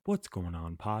What's going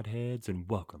on, podheads, and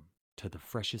welcome to the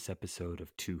freshest episode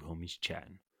of Two Homies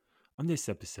Chatting. On this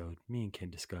episode, me and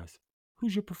Ken discuss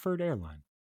who's your preferred airline.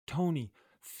 Tony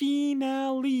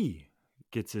finally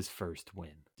gets his first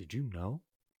win. Did you know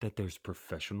that there's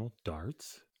professional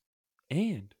darts?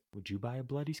 And would you buy a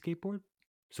bloody skateboard?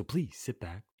 So please sit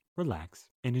back, relax,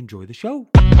 and enjoy the show.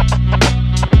 Two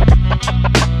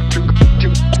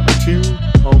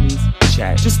homies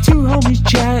chat. Just two homies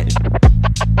chatting.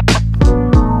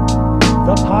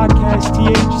 The podcast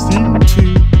THC.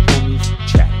 Two homies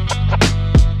chatting.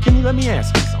 Can you let me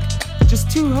ask you something? Just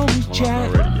two homies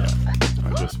chatting. I'm not ready yet.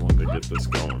 I just wanted to get this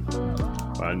going.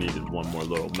 But I needed one more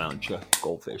little mancha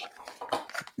goldfish.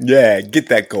 Yeah, get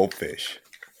that goldfish.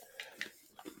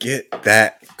 Get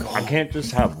that goldfish. I can't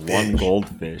just have one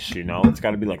goldfish, you know? It's got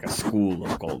to be like a school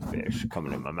of goldfish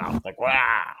coming in my mouth. Like,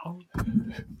 wow.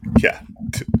 Yeah,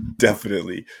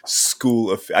 definitely.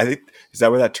 School of... I think... Is that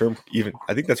where that term even...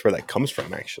 I think that's where that comes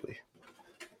from, actually.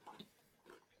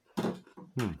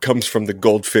 Comes from the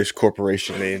Goldfish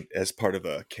Corporation as part of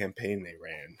a campaign they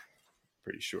ran.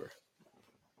 Pretty sure.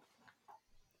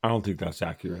 I don't think that's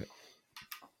accurate.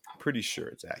 Pretty sure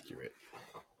it's accurate.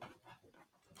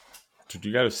 Dude,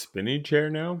 you got a spinning chair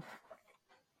now?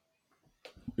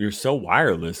 You're so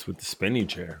wireless with the spinning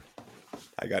chair.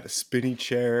 I got a spinny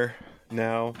chair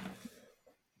now.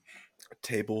 A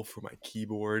table for my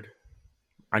keyboard.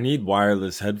 I need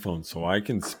wireless headphones so I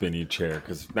can spinny chair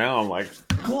because now I'm like,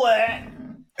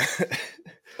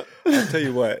 I'll tell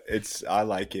you what, I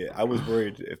like it. I was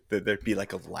worried if there'd be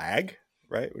like a lag,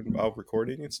 right, while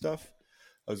recording and stuff.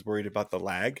 I was worried about the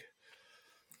lag,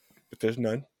 but there's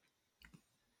none.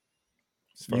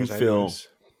 As far You as I feel notice.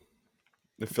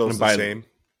 It feels the same.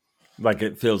 Like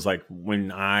it feels like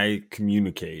when I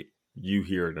communicate, you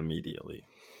hear it immediately.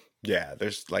 Yeah,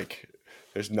 there's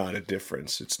not a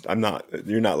difference.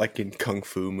 You're not like in Kung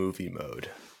Fu movie mode.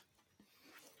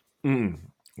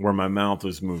 Where my mouth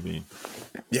is moving.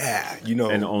 Yeah, you know,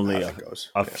 and only how that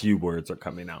goes. A few words are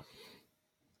coming out.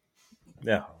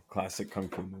 Yeah, classic Kung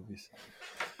Fu movies.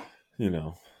 You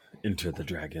know, Enter the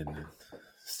Dragon and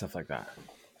stuff like that.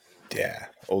 Yeah,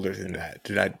 older than that.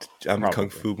 Dude, I'm a Kung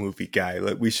Fu movie guy. I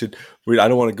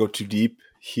don't want to go too deep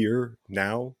here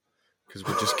now because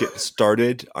we're just getting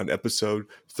started on episode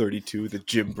 32, the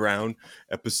Jim Brown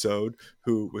episode,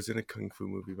 who was in a Kung Fu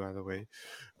movie, by the way.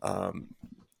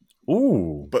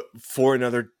 Ooh! But for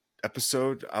another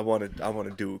episode, I want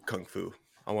to do Kung Fu.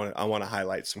 I want to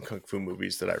highlight some Kung Fu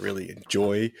movies that I really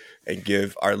enjoy and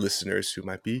give our listeners who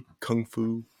might be Kung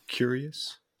Fu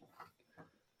curious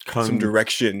some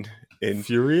direction in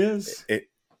Furious.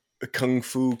 Kung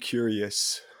Fu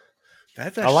curious.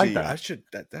 That's actually, I like that. I should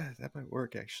that might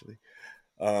work actually.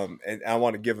 And I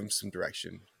want to give them some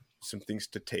direction, some things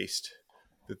to taste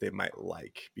that they might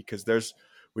like, because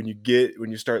when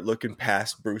you start looking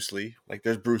past Bruce Lee, like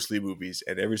there's Bruce Lee movies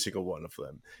and every single one of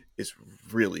them is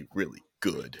really, really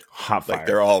good. Hot fire. Like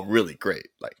they're all really great.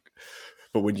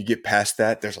 But when you get past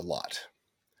that, there's a lot.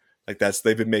 Like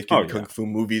they've been making Kung Fu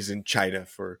movies in China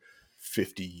for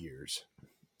 50 years.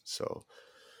 So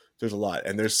there's a lot.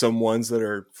 And there's some ones that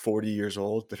are 40 years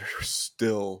old that are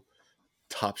still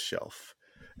top shelf.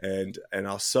 And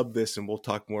I'll sub this and we'll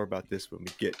talk more about this when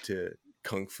we get to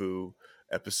Kung Fu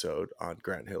episode on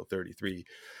Grant Hill 33.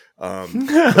 On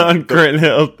Grant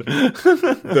Hill.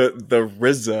 the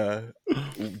RZA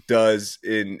does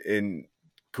in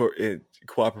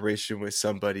cooperation with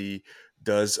somebody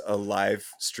does a live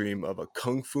stream of a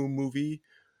Kung Fu movie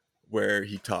where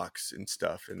he talks and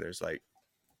stuff, and there's like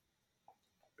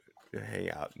hang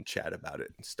out and chat about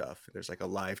it and stuff. And there's like a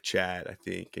live chat, I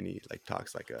think, and he like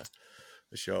talks like a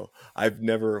show. I've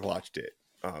never watched it,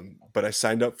 but I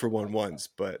signed up for one once,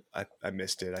 but I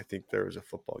missed it. I think there was a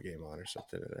football game on or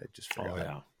something, and I just forgot. Oh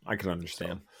yeah, I can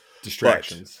understand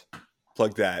distractions.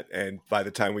 Plug that, and by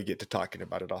the time we get to talking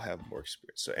about it, I'll have more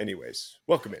experience. So, anyways,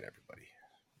 welcome in everybody.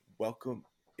 Welcome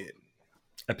in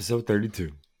Episode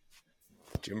 32.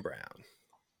 Jim Brown.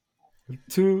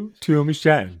 Two homies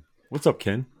chatting. What's up,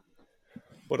 Ken?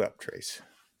 What up, Trace?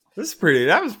 That was pretty.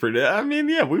 I mean,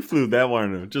 yeah, we flew that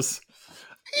one. Just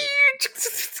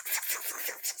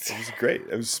It was great.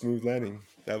 It was a smooth landing.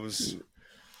 That was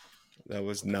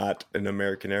not an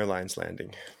American Airlines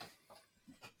landing.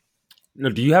 No,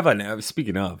 do you have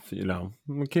speaking of,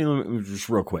 just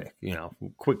real quick,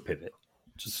 quick pivot,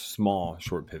 just small,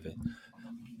 short pivot.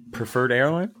 Preferred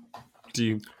airline?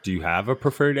 Do you have a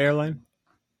preferred airline?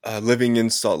 Living in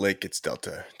Salt Lake, it's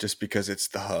Delta, just because it's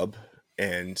the hub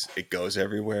and it goes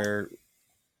everywhere,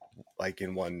 like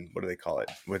in one, what do they call it,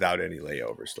 without any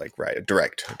layovers, like right, a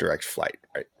direct flight,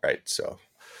 right. So,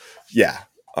 yeah,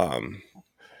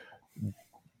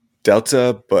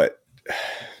 Delta, but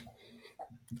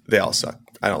they all suck.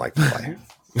 I don't like to fly.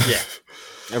 Yeah.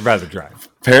 I'd rather drive.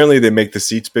 Apparently, they make the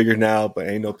seats bigger now, but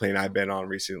ain't no plane I've been on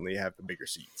recently have the bigger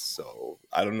seats. So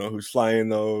I don't know who's flying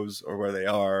those or where they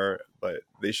are, but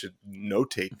they should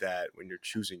notate that when you're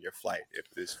choosing your flight. If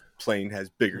this plane has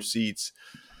bigger seats,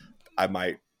 I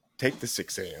might take the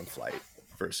 6 a.m. flight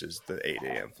versus the 8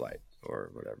 a.m. flight or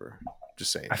whatever.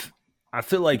 Just saying. I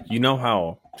feel like, you know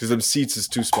how... Because them seats is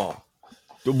too small.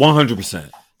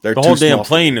 100%. They're the whole damn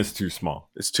plane is too small.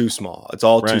 It's too small. It's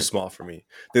all too small for me.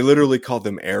 They literally call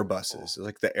them Airbuses,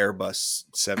 like the Airbus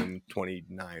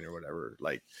 729 or whatever.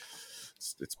 Like,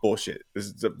 it's bullshit.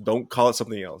 Don't call it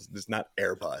something else. It's not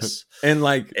Airbus. And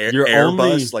like your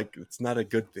Airbus, like it's not a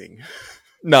good thing.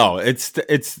 No, it's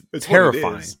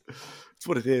terrifying. It's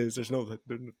what it is. There's no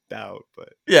doubt.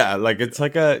 But yeah, like it's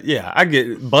like I get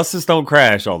it. Buses don't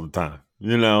crash all the time,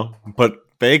 you know, but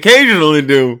they occasionally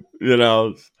do, you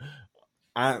know.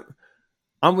 I'm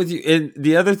with you. And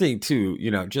the other thing too,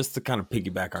 you know, just to kind of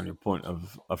piggyback on your point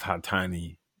of how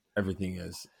tiny everything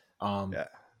is.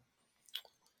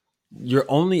 Your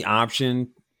only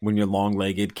option when you're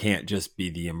long-legged can't just be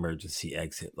the emergency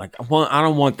exit. Like, I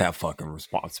don't want that fucking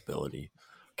responsibility.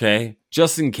 Okay?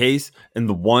 Just in case, in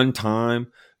the one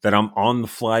time that I'm on the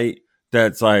flight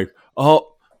that's like,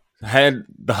 oh, had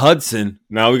the Hudson.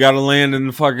 Now we got to land in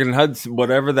the fucking Hudson,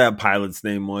 whatever that pilot's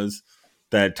name was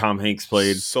that Tom Hanks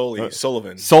played. Sully. Captain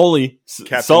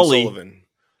Sullivan.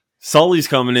 Sully's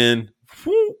coming in.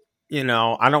 Whew. You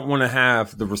know, I don't want to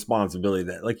have the responsibility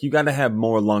that, like, you got to have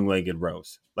more long-legged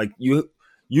rows. Like,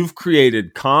 you've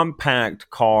created compact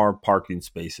car parking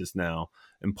spaces now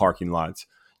in parking lots.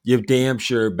 You damn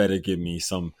sure better give me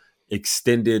some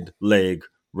extended leg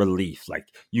relief. Like,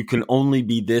 you can only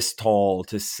be this tall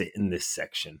to sit in this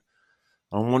section.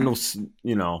 I don't want no,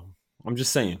 you know, I'm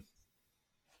just saying.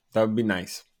 That would be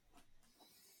nice.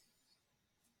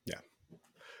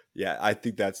 Yeah, I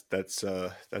think that's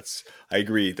I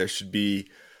agree. There should be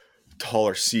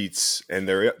taller seats, and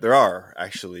there are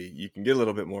actually. You can get a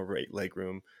little bit more leg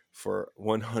room for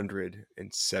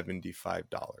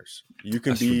 $175. You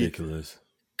can be ridiculous.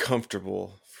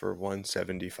 Comfortable for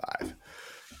 $175.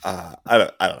 I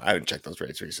haven't checked those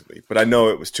rates recently, but I know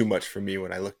it was too much for me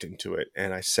when I looked into it,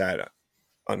 and I sat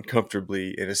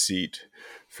uncomfortably in a seat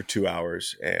for 2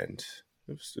 hours, and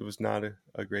it was not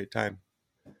a great time.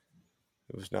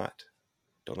 It was not.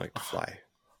 Don't like to fly.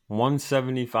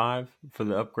 175 for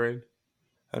the upgrade?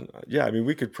 Yeah, I mean,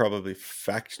 we could probably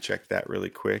fact check that really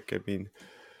quick. I mean,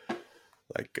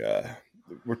 like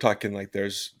we're talking like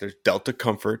there's Delta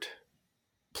Comfort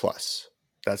Plus.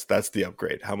 That's the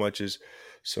upgrade. How much is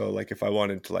so like if I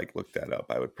wanted to like look that up,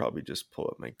 I would probably just pull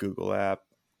up my Google app.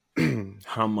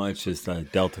 How much is the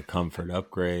Delta Comfort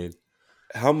upgrade?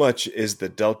 How much is the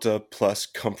Delta Plus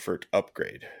Comfort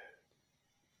upgrade?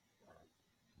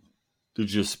 Did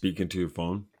you just speak into your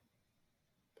phone?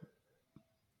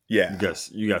 Yeah.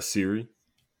 You got Siri?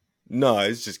 No,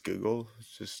 it's just Google.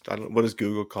 It's just what does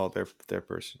Google call their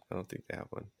person? I don't think they have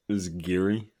one. Is it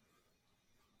Gary?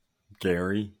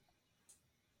 Jerry.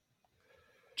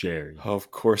 Oh, of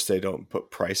course they don't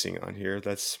put pricing on here.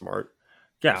 That's smart.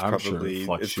 Yeah,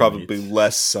 it's probably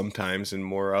less sometimes and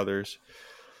more others.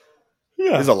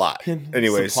 Yeah, it's a lot.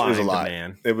 Anyways, it was a lot.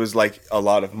 Demand. It was like a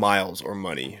lot of miles or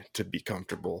money to be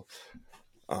comfortable.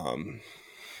 Well,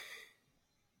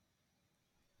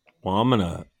 I'm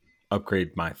gonna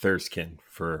upgrade my Thurskin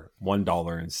for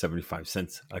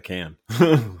 $1.75 a can.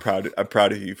 I'm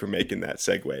proud of you for making that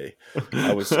segue.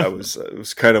 I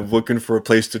was kind of looking for a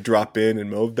place to drop in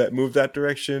and move that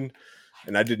direction,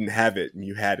 and I didn't have it, and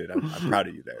you had it. I'm proud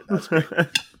of you there. That's great.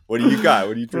 What do you got?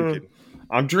 What are you drinking?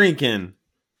 I'm drinking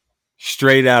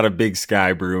straight out of Big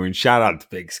Sky Brewing. Shout out to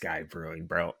Big Sky Brewing,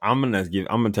 bro. I'm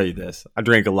gonna tell you this. I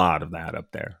drank a lot of that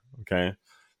up there. Okay,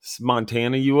 it's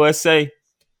Montana, USA.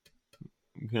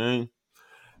 Okay,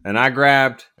 and I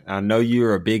know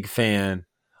you're a big fan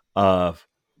of,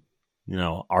 you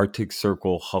know, Arctic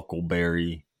Circle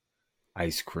Huckleberry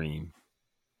ice cream.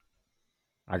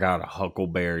 I got a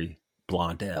Huckleberry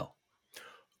Blonde Ale.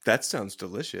 That sounds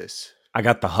delicious. I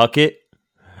got the Huck It.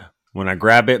 When I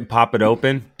grab it and pop it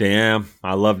open, damn,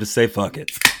 I love to say fuck it.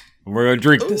 We're going to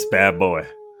drink this bad boy.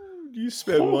 You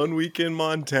spend 1 week in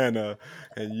Montana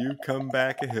and you come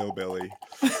back a hillbilly.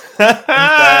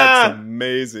 That's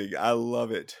amazing. I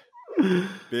love it.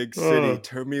 Big city,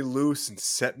 turn me loose and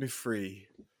set me free.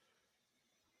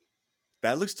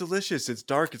 That looks delicious. It's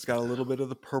dark. It's got a little bit of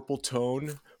the purple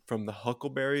tone from the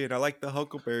huckleberry. And I like the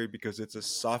huckleberry because it's a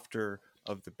softer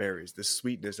of the berries. The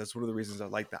sweetness. That's one of the reasons I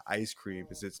like the ice cream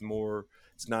is it's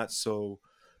not so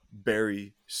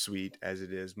berry sweet as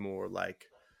it is more like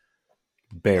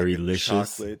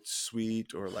Berry-licious. chocolate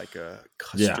sweet or like a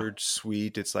Yeah. custard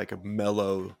sweet. It's like a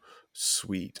mellow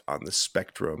sweet on the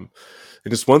spectrum.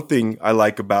 And it's one thing I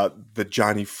like about the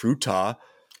Johnny Fruta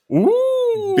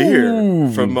Ooh. beer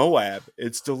from Moab.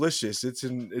 It's delicious. It's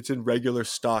in regular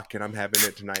stock, and I'm having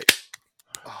it tonight.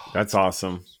 Oh, That's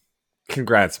awesome.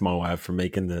 Congrats, Moab, for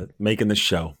making the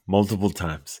show multiple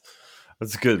times.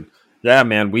 That's good. Yeah,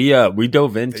 man. We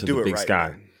dove they into do the it Big right, Sky.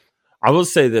 man. I will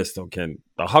say this though, Ken.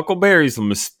 The huckleberry is a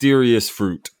mysterious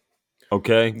fruit.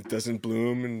 Okay. It doesn't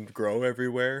bloom and grow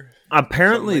everywhere.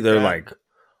 Apparently, like they're that. like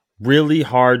really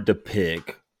hard to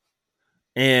pick,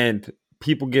 and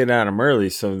people get at them early.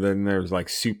 So then there's like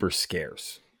super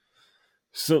scarce.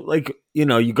 So like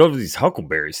you go to these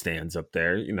huckleberry stands up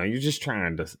there. You're just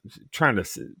trying to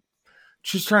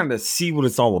see what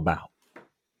it's all about.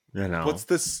 What's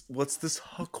this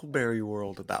huckleberry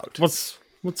world about?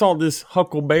 What's all this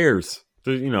hucklebears?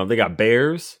 They got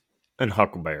bears and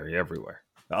huckleberry everywhere.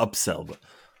 The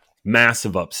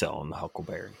massive upsell on the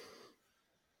huckleberry.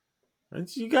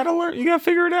 And you gotta learn. You gotta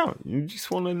figure it out. You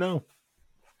just want to know.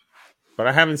 But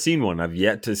I haven't seen one. I've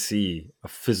yet to see a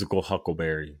physical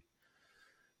huckleberry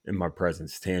in my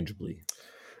presence tangibly.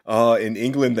 In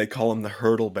England, they call them the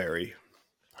hurtleberry.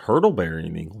 Hurtleberry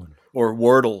in England. Or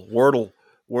wordleberry.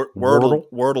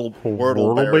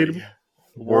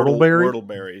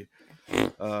 Wordleberry.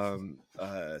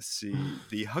 See,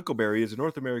 the huckleberry is a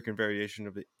North American variation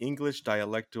of the English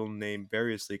dialectal name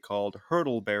variously called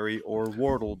hurtleberry or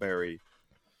whortleberry.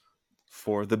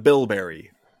 For the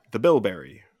bilberry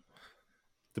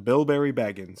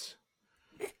Baggins.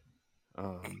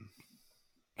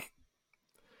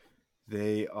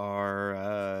 They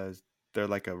are they're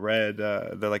like a red.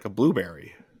 They're like a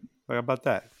blueberry. How about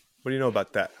that? What do you know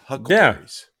about that?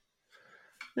 Huckleberries.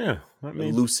 Yeah,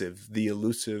 the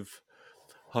elusive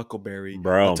huckleberry.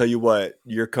 Bro. I'll tell you what,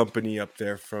 your company up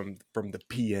there from the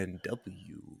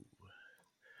PNW,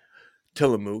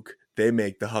 Tillamook, they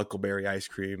make the huckleberry ice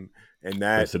cream, and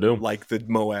that, yes, they do. like the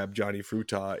Moab Johnny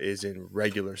Fruta, is in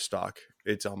regular stock.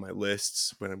 It's on my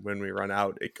lists. When we run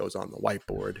out, it goes on the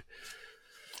whiteboard.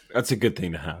 That's a good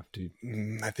thing to have, dude.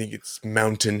 I think it's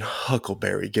Mountain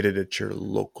Huckleberry. Get it at your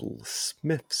local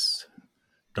Smith's.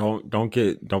 Don't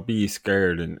be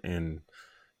scared and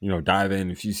dive in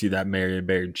if you see that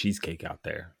Marionberry cheesecake out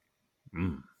there.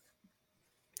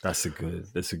 That's a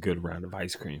good round of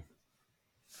ice cream.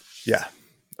 Yeah,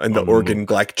 and the Oregon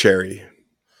black cherry.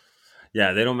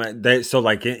 Yeah, they don't. So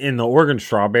like in the Oregon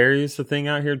strawberry is the thing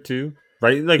out here too,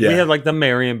 right? Like we have like the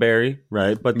Marionberry,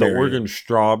 right? But the Oregon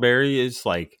strawberry is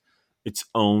like its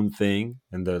own thing,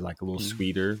 and they're like a little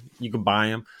sweeter. You can buy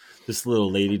them. This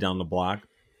little lady down the block,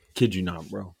 kid you not,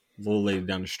 bro. Little lady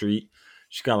down the street,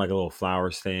 she's got like a little flower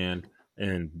stand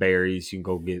and berries. You can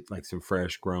go get like some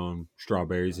fresh grown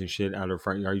strawberries and shit out of her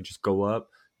front yard. You just go up,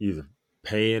 you either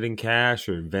pay it in cash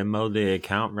or Venmo the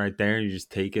account right there, and you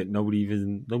just take it.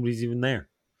 Nobody's even there.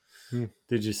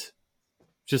 They're just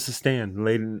a stand.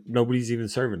 Lady, nobody's even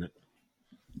serving it.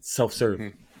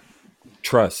 Self-serve.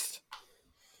 Trust.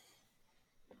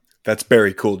 That's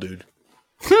very cool, dude.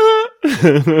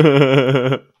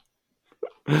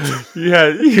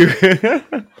 Yeah,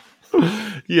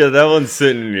 yeah, that one's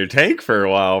sitting in your tank for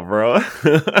a while, bro.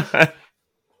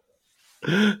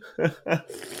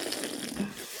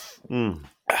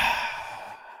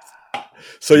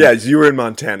 So yeah, you were in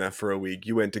Montana for a week.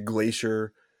 You went to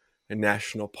Glacier and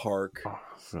National Park.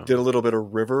 Did a little bit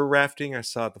of river rafting. I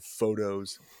saw the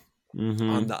photos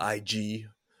on the IG.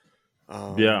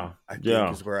 I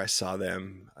think is where I saw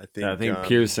them. I think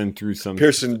Pearson threw some.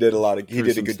 Pearson did a lot of. He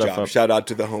did a good job. Up. Shout out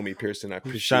to the homie Pearson. I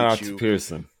appreciate Shout out to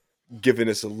Pearson giving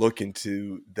us a look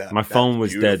into that. My phone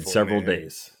was dead several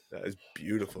days. That is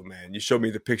beautiful, man. You showed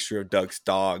me the picture of Doug's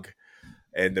dog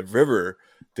and the river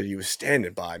that he was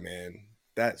standing by, man.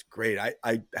 That's great.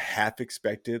 I half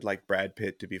expected like Brad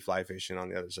Pitt to be fly fishing on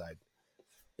the other side.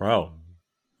 Bro,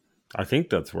 I think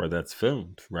that's where that's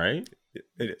filmed, right? It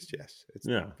is, yes. It's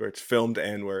where it's filmed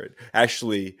and where it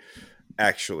actually,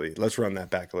 let's run that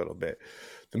back a little bit.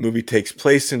 The movie takes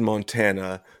place in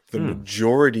Montana. The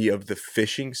majority of the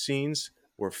fishing scenes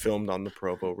were filmed on the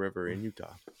Provo River in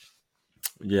Utah.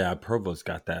 Yeah, Provo's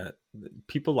got that.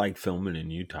 People like filming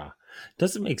in Utah.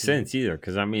 Doesn't make sense either,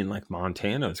 because I mean, like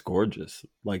Montana is gorgeous.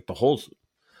 Like the whole.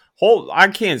 I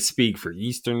can't speak for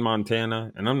Eastern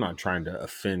Montana, and I'm not trying to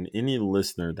offend any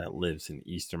listener that lives in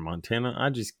Eastern Montana. I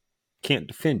just can't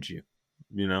defend you,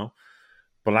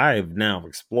 But I have now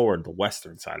explored the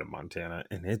western side of Montana,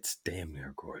 and it's damn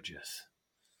near gorgeous.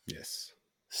 Yes.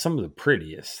 Some of the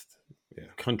prettiest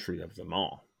country of them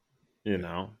all,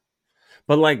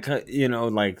 But like,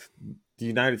 like the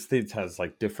United States has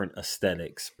like different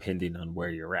aesthetics depending on where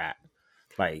you're at.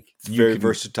 Like It's very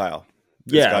versatile.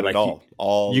 It's got like it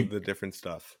all the different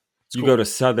stuff. You go to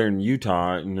southern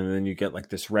Utah and then you get like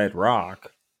this red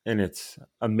rock, and it's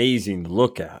amazing to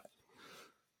look at.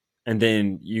 And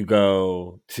then you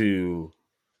go to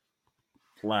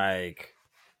like,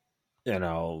 you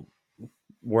know,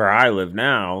 where I live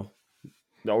now,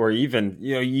 or even,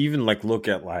 you even like look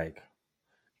at like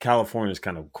California's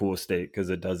kind of a cool state because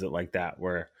it does it like that,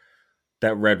 where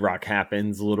that red rock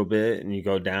happens a little bit and you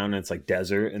go down and it's like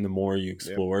desert, and the more you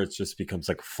explore, it just becomes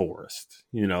like a forest.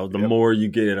 The more you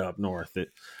get up north,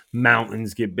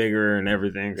 mountains get bigger and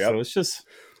everything. So it's just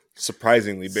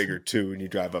surprisingly bigger too when you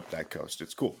drive up that coast.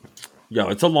 It's cool.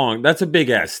 That's a big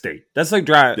ass state. That's like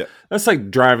that's like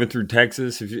driving through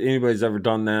Texas. If anybody's ever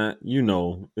done that,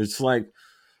 it's like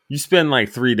you spend like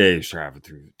 3 days driving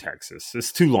through Texas.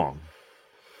 It's too long.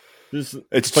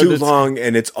 It's too long,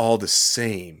 and it's all the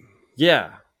same.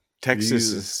 Yeah,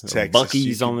 Texas is Texas.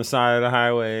 Buc-ee's on the side of the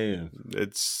highway.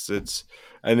 It's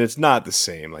not the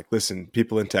same. Like, listen,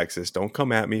 people in Texas, don't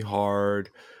come at me hard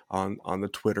on the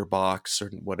Twitter box or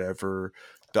whatever.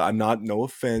 I'm not. No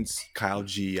offense, Kyle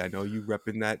G. I know you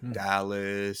repping that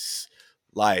Dallas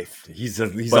life. He's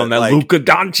on that like, Luka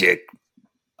Doncic.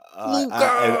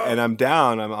 And I'm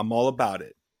down. I'm all about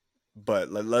it.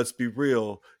 But let's be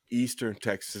real. Eastern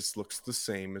Texas looks the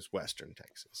same as Western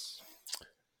Texas.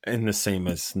 And the same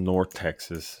as North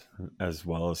Texas, as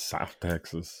well as South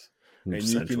Texas. And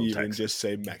you can even just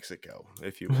say Mexico,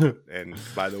 if you want. And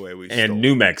by the way,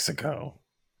 New Mexico.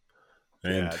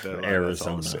 And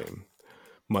Arizona. All the same.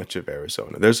 Much of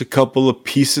Arizona. There's a couple of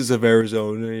pieces of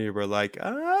Arizona you were like,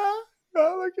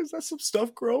 is that some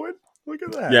stuff growing? Look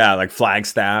at that. Yeah, like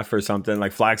Flagstaff or something.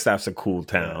 Like Flagstaff's a cool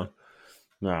town.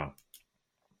 No.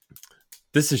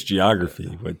 This is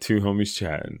geography with two homies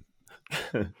chatting.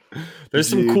 There's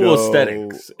some cool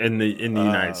aesthetics in the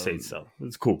United States, though.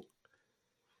 It's cool.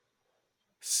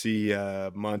 See,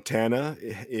 Montana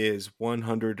is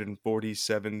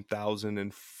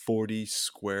 147,040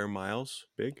 square miles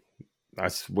big.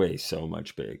 That's way so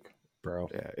much big, bro.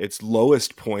 Yeah, its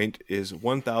lowest point is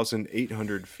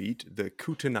 1,800 feet, the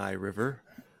Kootenai River.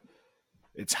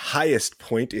 Its highest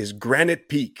point is Granite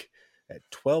Peak at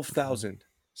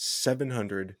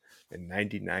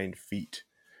 12,799 feet.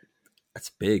 That's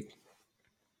big.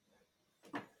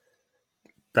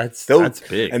 That's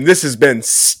big. And this has been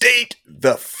State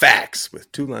the Facts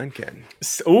with Two Line Ken.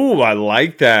 Oh, I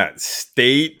like that.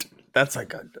 State. That's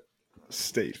like a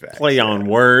state fact. Play on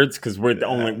words, because we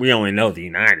only know the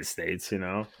United States,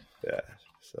 Yeah.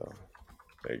 So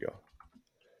there you go.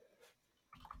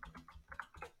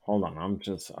 Hold on,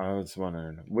 I was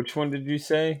wondering, which one did you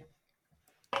say?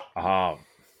 I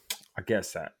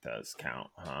guess that does count,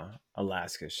 huh?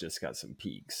 Alaska's just got some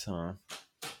peaks, huh?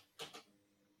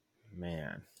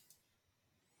 Man.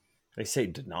 They say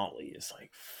Denali is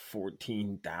like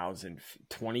 14,000,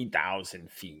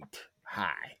 20,000 feet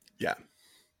high. Yeah.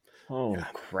 Oh,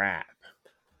 crap.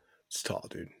 It's tall,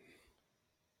 dude.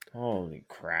 Holy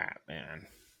crap, man.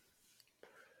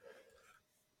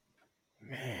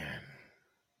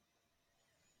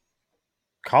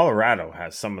 Colorado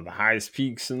has some of the highest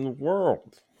peaks in the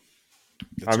world.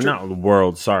 Not the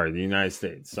world, sorry. The United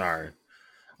States, sorry.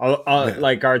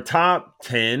 Like our top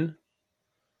 10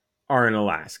 are in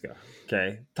Alaska,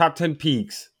 okay? Top 10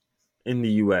 peaks in the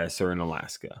U.S. are in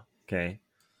Alaska, okay?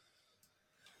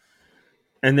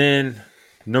 And then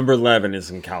number 11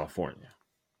 is in California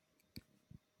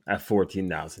at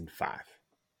 14,005.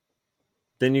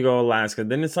 Then you go Alaska.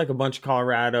 Then it's like a bunch of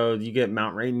Colorado. You get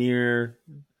Mount Rainier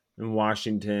in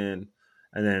Washington,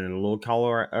 and then a little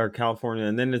California.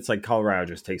 And then it's like Colorado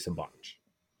just takes a bunch.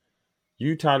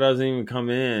 Utah doesn't even come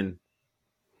in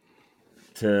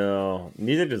till,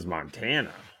 neither does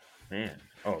Montana. Man.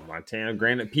 Oh, Montana,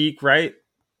 Granite Peak, right?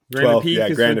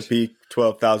 Granite Peak,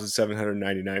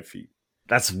 12,799 feet.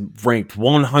 That's ranked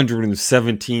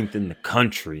 117th in the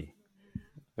country.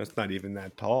 That's not even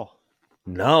that tall.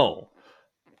 No.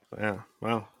 Yeah,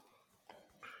 wow.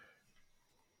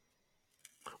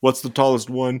 What's the tallest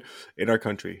one in our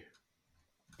country?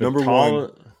 Number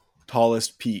one,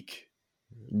 tallest peak.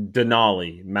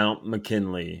 Denali, Mount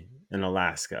McKinley in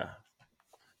Alaska.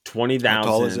 20,000. How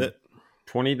tall is it?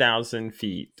 20,000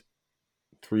 feet.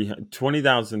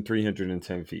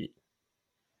 20,310 feet.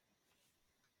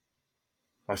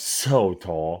 That's so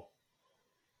tall.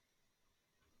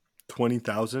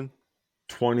 20,000?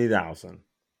 20,000.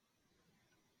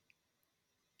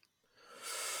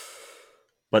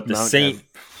 But the St.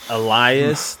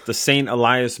 Elias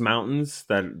Mountains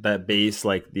that base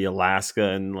like the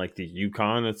Alaska and like the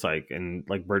Yukon, it's like in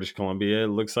like British Columbia, it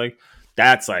looks like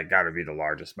That's like got to be the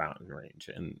largest mountain range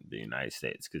in the United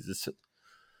States because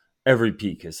every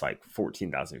peak is like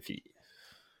 14,000 feet.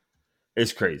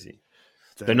 It's crazy.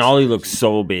 Denali looks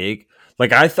so big.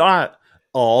 Like I thought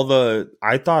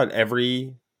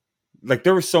every, like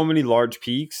there were so many large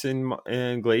peaks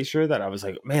in Glacier that I was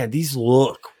like, man, these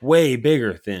look way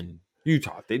bigger than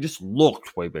Utah. They just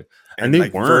looked way big, and they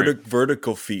like weren't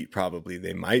vertical feet. Probably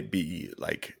they might be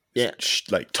like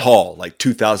like tall, like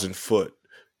 2,000 foot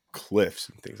cliffs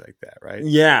and things like that, right?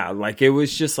 Yeah, like it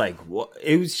was just like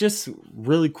it was just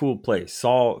really cool place.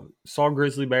 Saw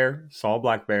grizzly bear, saw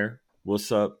black bear.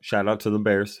 What's up? Shout out to the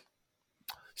bears.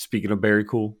 Speaking of very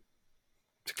cool,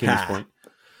 to Kenny's point.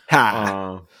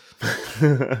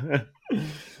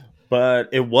 But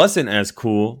it wasn't as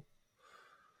cool.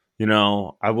 You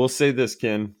know, I will say this,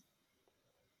 Ken.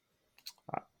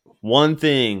 One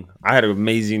thing, I had an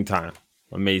amazing time.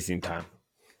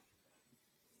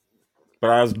 But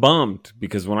I was bummed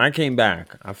because when I came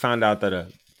back, I found out that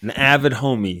an avid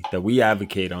homie that we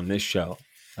advocate on this show,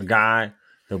 a guy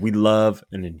that we love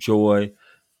and enjoy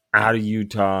out of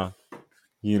Utah,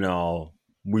 you know,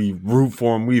 we root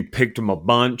for him. We picked him a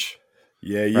bunch.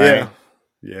 Yeah.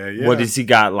 What has he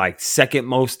got? Like second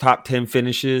most top 10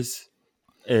 finishes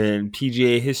in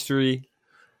PGA history,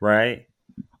 right?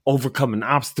 Overcoming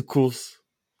obstacles.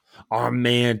 Our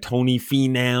man, Tony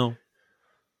Finau.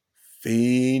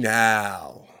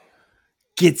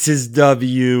 Gets his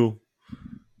W.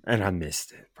 And I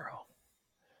missed it, bro.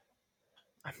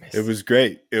 It was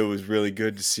great. It was really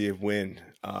good to see him win.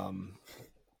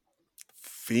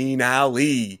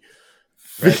 Finale.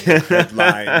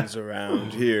 Headlines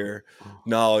around here.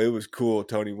 No, it was cool.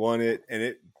 Tony won it, and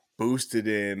it boosted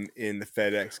him in the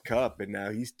FedEx Cup, and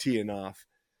now he's teeing off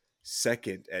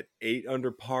second at 8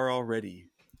 under par already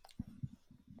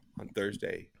on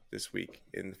Thursday this week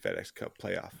in the FedEx Cup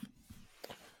playoff.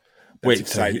 That's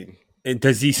exciting.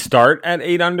 Does he start at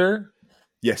 8 under?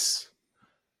 Yes.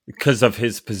 Because of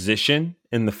his position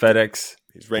in the FedEx.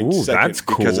 He's ranked second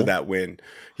because of that win.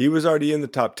 He was already in the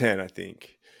top 10, I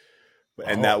think.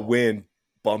 And that win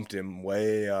bumped him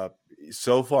way up,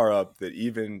 so far up that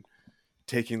even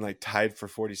taking like tied for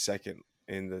 42nd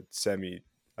in the semi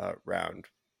round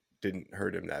didn't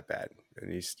hurt him that bad.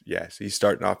 And he's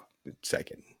starting off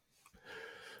second.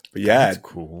 But yeah, that's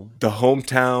cool. The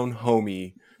hometown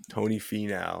homie, Tony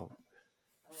Finau,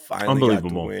 finally got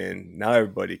the win. Now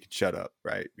everybody could shut up,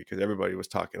 right? Because everybody was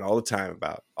talking all the time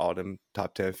about all them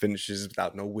top 10 finishes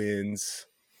without no wins.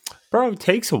 Bro, it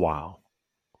takes a while.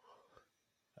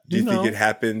 Do you think it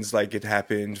happens like it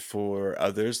happened for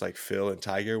others like Phil and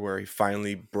Tiger, where he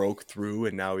finally broke through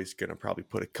and now he's going to probably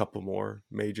put a couple more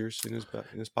majors in his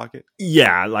pocket?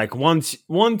 Yeah, like once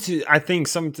I think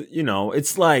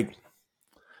it's like,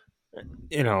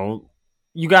 you know,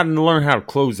 you got to learn how to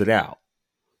close it out,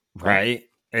 right?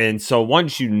 And so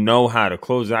once you know how to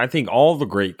close it, I think all the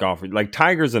great golfers, like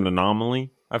Tiger's an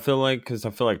anomaly, I feel like, because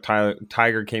I feel like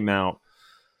Tiger came out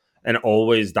and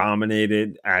always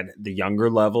dominated at the younger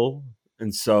level.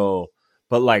 And so,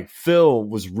 but like Phil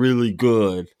was really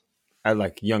good at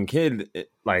like young kid,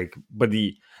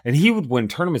 he would win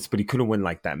tournaments, but he couldn't win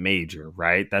like that major,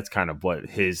 right? That's kind of what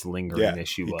his lingering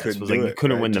issue was. He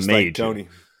couldn't win the major. Like Tony.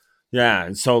 Yeah.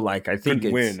 And so like, I think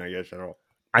couldn't win, I guess, at all.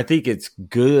 I think it's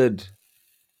good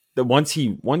that once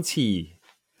he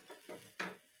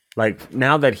like,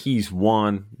 now that he's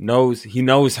won, he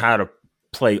knows how to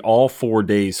play all 4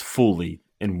 days fully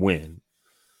and win.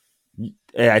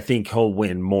 I think he'll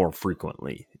win more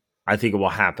frequently. I think it will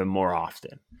happen more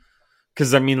often.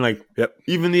 Because, I mean, like,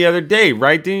 even the other day,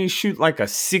 right? Didn't he shoot like a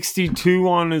 62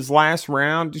 on his last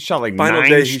round? He shot like Final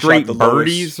 9 straight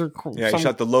birdies he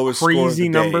shot the lowest crazy score of the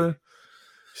number. Day.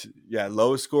 Yeah,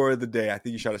 lowest score of the day. I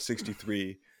think he shot a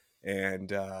 63.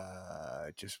 And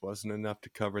it just wasn't enough to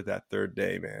cover that third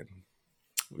day, man.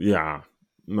 Yeah.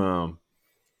 No,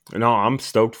 I'm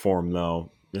stoked for him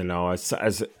though. You know, as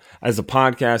a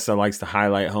podcast that likes to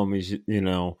highlight homies, you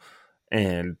know,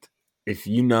 and if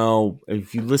you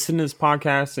listen to this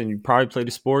podcast and you probably play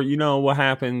the sport, you know what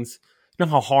happens. You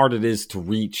know how hard it is to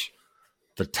reach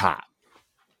the top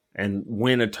and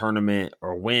win a tournament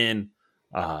or win,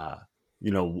 one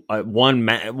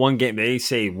game. They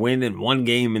say winning one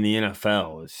game in the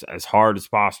NFL is as hard as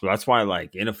possible. That's why,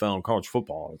 like NFL and college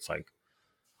football, it's like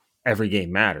every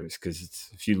game matters, because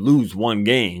if you lose one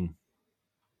game,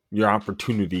 your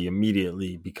opportunity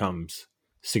immediately becomes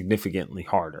significantly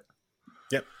harder.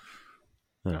 Yep.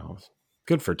 You know,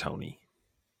 good for Tony.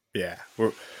 Yeah,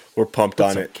 we're pumped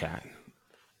on it, Cat.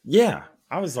 Yeah,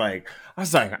 I was like, I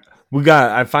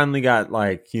finally got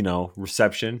like, you know,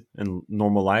 reception in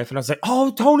normal life, and I was like,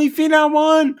 oh, Tony Finau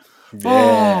won.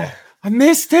 Yeah. I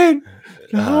missed it.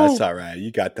 No. That's all right.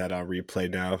 You got that on replay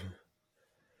now.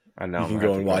 I know. You can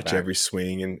go and watch every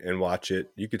swing and watch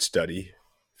it. You could study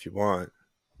if you want.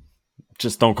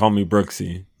 Just don't call me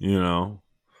Brooksy, you know.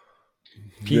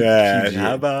 Yeah,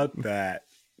 how about that?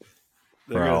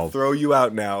 They're Bro. going to throw you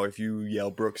out now if you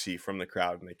yell Brooksy from the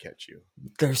crowd and they catch you.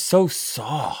 They're so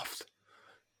soft.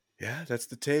 Yeah, that's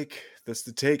the take. That's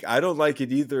the take. I don't like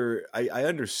it either. I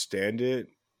understand it.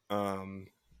 They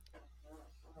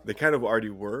kind of already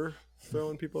were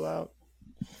throwing people out.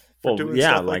 Well,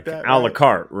 yeah, like that, a la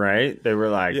carte, right? They were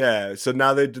like, yeah. So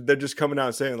now they're just coming out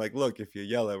and saying like, look, if you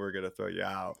yell it, we're gonna throw you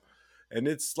out. And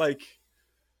it's like,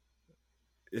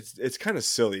 it's kind of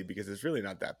silly because it's really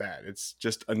not that bad. It's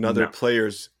just another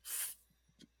player's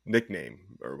nickname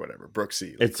or whatever,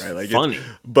 Brooksy. It's right? Like funny,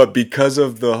 but because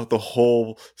of the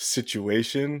whole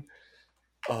situation,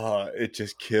 it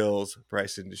just kills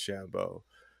Bryson DeChambeau,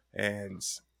 and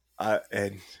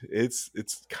it's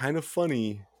kind of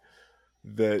funny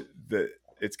that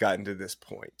it's gotten to this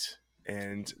point.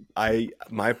 And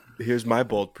here's my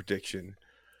bold prediction.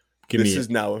 This is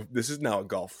now a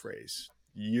golf phrase.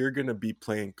 You're gonna be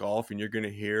playing golf and you're gonna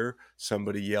hear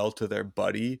somebody yell to their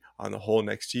buddy on the hole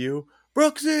next to you,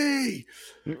 Brooksy.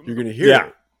 You're gonna hear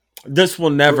it. This will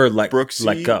never let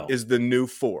go. Is the new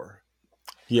 4.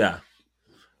 Yeah.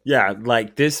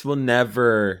 Like this will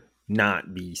never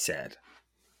not be said.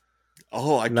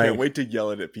 Oh, I can't wait to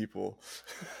yell it at people.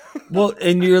 Well,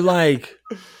 and you're like,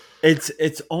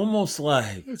 it's almost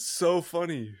like it's so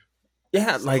funny.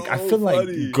 Yeah, like I feel like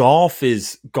golf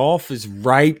is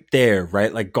right there,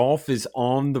 right? Like golf is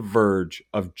on the verge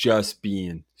of just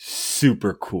being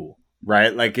super cool,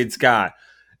 right? Like it's got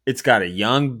a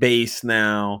young base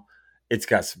now. It's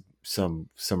got some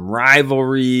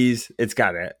rivalries. It's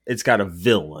got a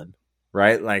villain,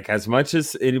 right? Like as much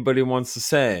as anybody wants to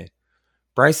say,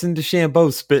 Bryson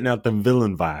DeChambeau's spitting out them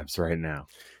villain vibes right now.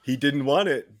 He didn't want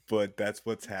it, but that's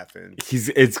what's happened.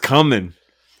 It's coming.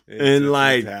 And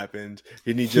like happened,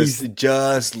 and he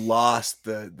just lost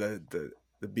the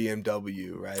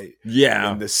BMW, right?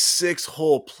 Yeah, and the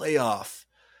 6-hole playoff,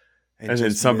 and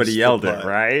then somebody yelled it,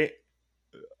 right?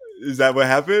 Is that what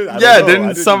happened?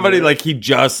 Didn't somebody like he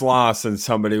just lost, and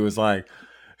somebody was like,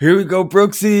 "Here we go,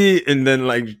 Brooksy," and then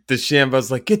like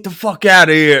DeChambeau's like, "Get the fuck out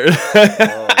of here!"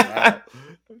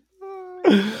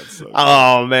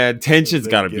 Oh man, tension's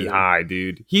got to be high,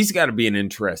 dude. He's got to be an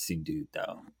interesting dude,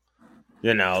 though.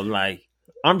 You know, like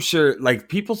I'm sure, like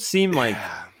people seem like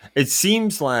it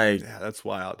seems like that's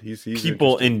wild. He's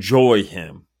people enjoy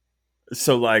him,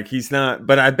 so like he's not.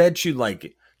 But I bet you,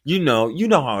 like you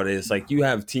know how it is. Like you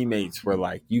have teammates where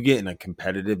like you get in a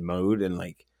competitive mode and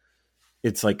like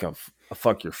it's like a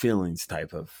fuck your feelings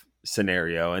type of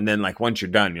scenario, and then like once you're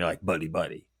done, you're like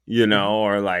buddy, you know,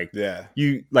 or like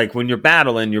you like when you're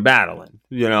battling, you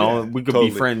know, we could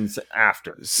be friends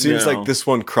after. Seems like this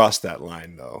one crossed that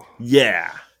line though.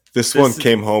 Yeah, this one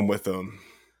came home with them.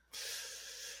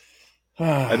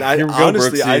 And I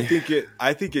honestly, Brooksy.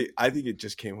 I think it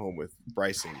just came home with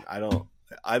Bryson. I don't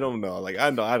know. Like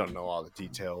I don't know all the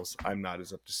details. I'm not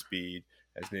as up to speed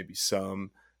as maybe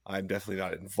some. I'm definitely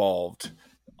not involved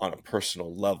on a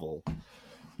personal level.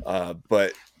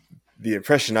 But the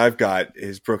impression I've got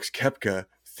is Brooks Koepka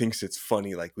thinks it's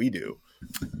funny like we do.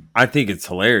 I think it's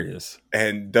hilarious.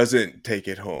 And doesn't take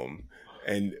it home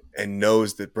and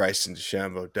knows that Bryson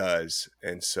DeChambeau does.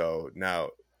 And so now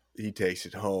he takes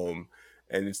it home.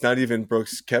 And it's not even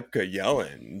Brooks Koepka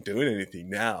yelling, doing anything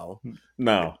now.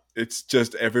 No. It's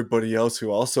just everybody else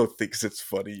who also thinks it's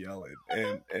funny yelling.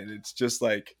 And it's just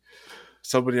like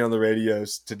somebody on the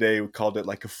radios today called it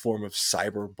like a form of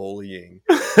cyberbullying.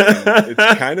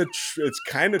 It's kind of true.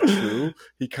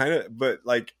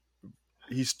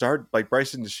 But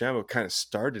Bryson DeChambeau kind of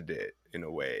started it in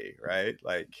a way, right?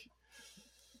 Like,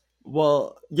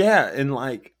 well, yeah, and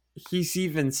like he's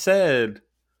even said,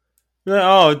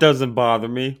 "Oh, it doesn't bother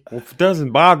me." Well, if it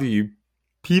doesn't bother you,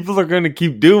 people are going to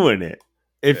keep doing it.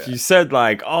 If you said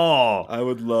like, "Oh," I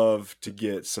would love to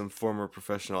get some former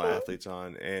professional athletes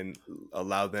on and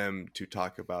allow them to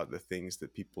talk about the things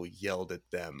that people yelled at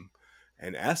them,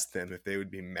 and ask them if they would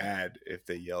be mad if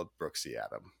they yelled Brooksy at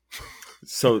them.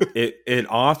 So it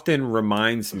often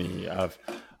reminds me of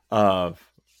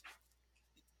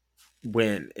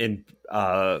when in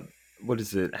what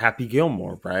is it, Happy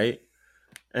Gilmore, right?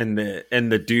 And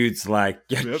the dude's like,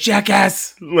 "Yeah,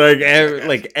 jackass!"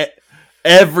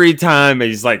 Every time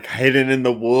he's like hiding in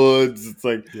the woods, it's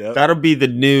like that'll be the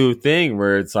new thing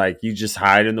where it's like you just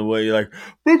hide in the woods. You're like,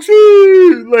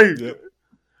 Brooksy! Like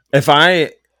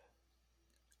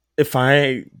if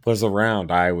I was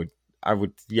around, I would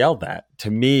yell that.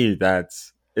 To me,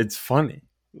 it's funny.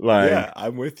 Like, Yeah,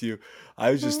 I'm with you.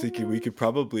 I was just thinking we could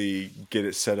probably get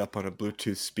it set up on a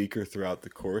Bluetooth speaker throughout the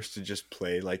course to just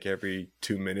play like every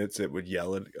 2 minutes. It would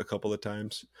yell it a couple of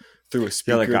times through a yeah, like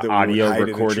speaker an that we would audio hide in a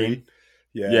recording. tree.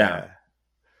 Yeah, Yeah,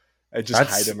 and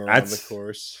just hide them around the that's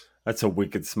course. that's a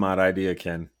wicked smart idea,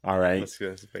 Ken. All right. Let's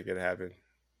make it happen.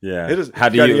 Yeah. Hit us, How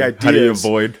if do you got you any ideas,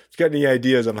 avoid? if you got any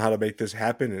ideas on how to make this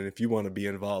happen, and if you want to be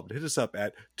involved, hit us up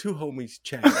at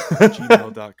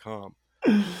twohomieschat@gmail.com.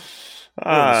 Or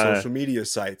the social media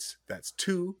sites. That's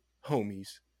two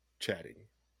homies chatting.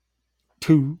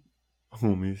 Two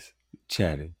homies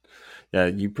chatting. Yeah,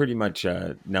 you pretty much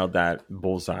nailed that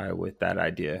bullseye with that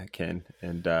idea, Ken.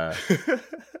 And just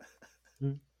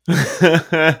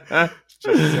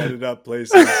set it up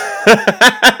places.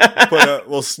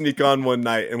 We'll sneak on one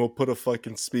night and we'll put a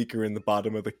fucking speaker in the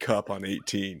bottom of the cup on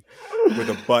 18 with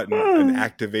a button, an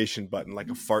activation button, like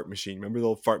a fart machine. Remember the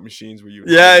old fart machines where you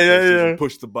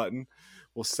push the button?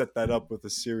 We'll set that up with a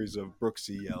series of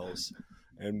Brooksy yells,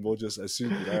 and we'll just as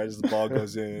the ball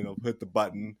goes in, I'll hit the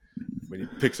button. When he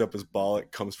picks up his ball,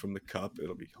 it comes from the cup.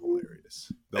 It'll be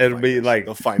hilarious.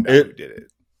 They'll find out who did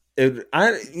it.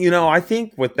 I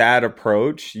think with that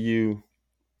approach,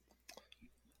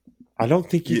 I don't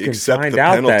think you can find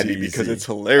out that easy because it's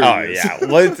hilarious. Oh yeah,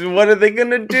 what are they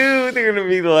gonna do? They're gonna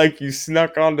be like, you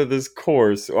snuck onto this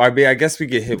course. I guess we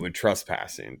get hit with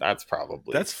trespassing. That's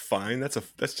fine.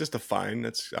 That's just a fine.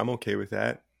 I'm okay with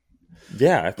that.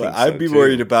 Yeah, I think I'd be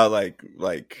worried about like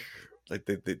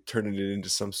they turning it into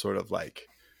some sort of like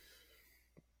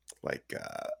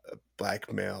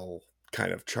blackmail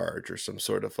kind of charge or some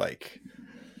sort of like.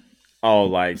 Oh,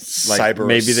 like cyber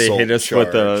maybe they hit us charge.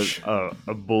 With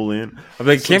a bullying. I'm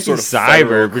like, it can't be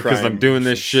cyber because I'm doing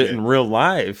this shit in real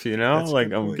life, you know? That's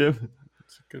like I'm giving.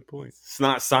 That's a good point. It's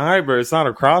not cyber. It's not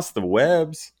across the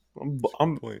webs.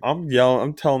 I'm yelling.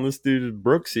 I'm telling this dude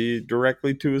Brooksy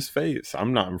directly to his face.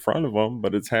 I'm not in front of him,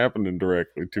 but it's happening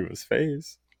directly to his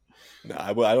face. No,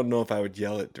 I don't know if I would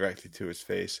yell it directly to his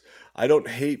face. I don't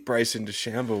hate Bryson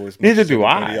DeChambeau as much Neither as do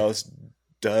anybody I. else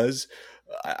does.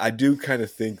 I do kind of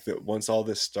think that once all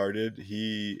this started,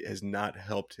 he has not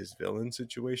helped his villain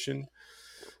situation.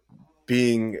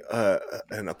 Being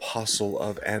an apostle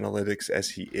of analytics as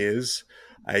he is,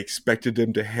 I expected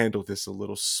him to handle this a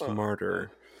little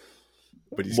smarter,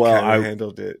 but he's kind of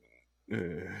handled it.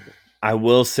 I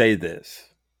will say this.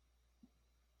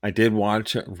 I did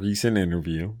watch a recent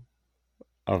interview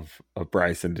of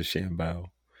Bryson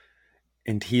DeChambeau,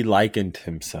 and he likened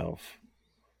himself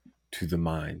to the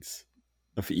minds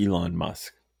of Elon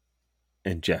Musk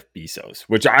and Jeff Bezos,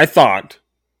 which I thought,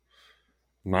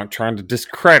 I'm not trying to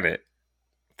discredit,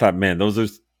 thought, man, those are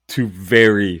two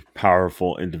very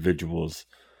powerful individuals.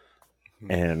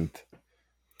 And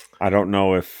I don't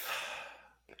know if,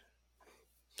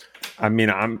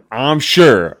 I'm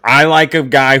sure I like a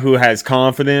guy who has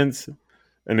confidence,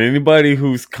 and anybody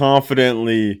who's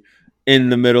confidently in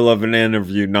the middle of an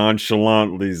interview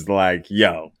nonchalantly is like,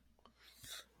 yo,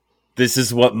 this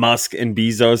is what Musk and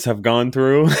Bezos have gone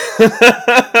through.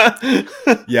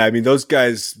 Yeah, I mean, those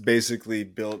guys basically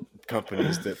built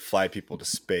companies that fly people to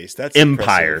space. That's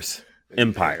empires. Impressive.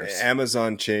 Empires.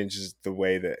 Amazon changes the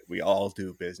way that we all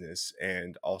do business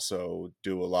and also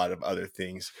do a lot of other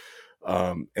things.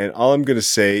 And all I'm going to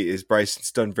say is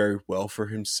Bryson's done very well for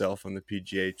himself on the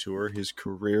PGA Tour. His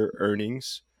career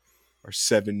earnings are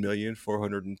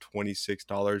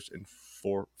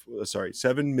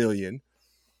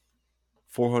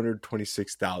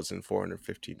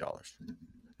 $7,426,415.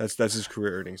 That's his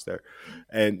career earnings there.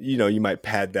 And you might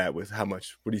pad that with how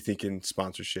much. What do you think in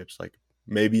sponsorships? Like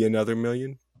maybe another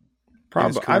million?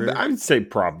 Probably. I would say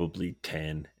probably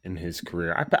 10 in his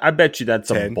career. I bet you that's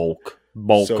 10? A bulk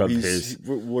so of his.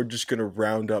 We're just going to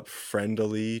round up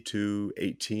friendly to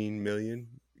 18 million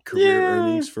career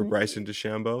earnings for Bryson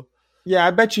DeChambeau. Yeah,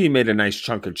 I bet you he made a nice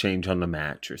chunk of change on the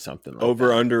match or something like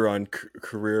Over under on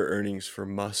career earnings for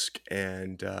Musk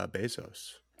and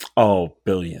Bezos. Oh,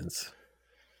 billions.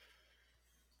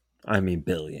 I mean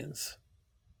billions.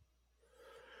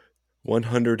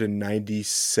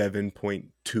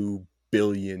 $197.2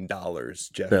 billion,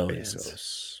 Jeff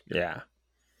Bezos. Yeah.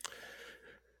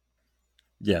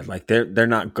 Yeah, like they're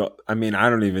not I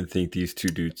don't even think these two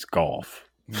dudes golf.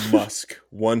 Musk,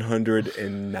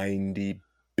 $190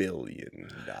 billion.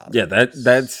 Yeah,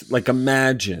 that's like,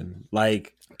 imagine,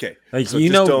 like, okay, like, so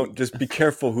just be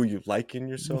careful who you liken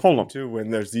yourself to when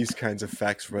there's these kinds of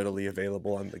facts readily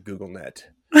available on the Google net.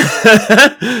 And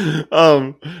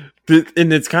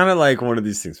it's kind of like one of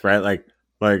these things, right? Like,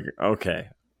 okay,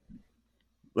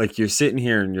 like you're sitting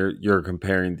here and you're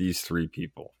comparing these three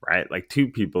people, right? Like two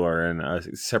people are in a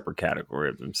separate category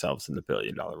of themselves in the $1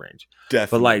 billion range.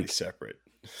 Definitely but like separate.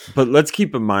 But let's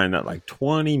keep in mind that like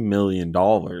 $20 million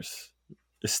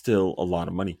is still a lot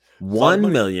of money.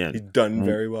 $1 million. He's done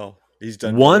very well. He's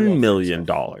done $1 million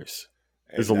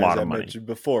is a lot of money. Mentioned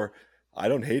before, I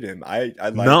don't hate him. I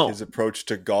like his approach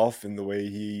to golf and the way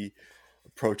he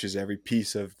approaches every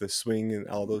piece of the swing and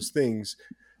all those things.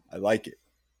 I like it.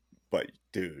 But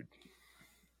dude,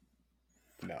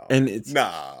 no. And it's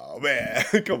no, man.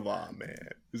 Come on, man.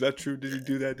 Is that true? Did he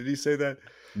do that? Did he say that?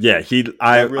 Yeah,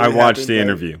 I watched the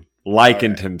interview.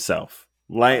 Likened himself.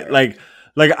 Like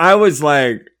I was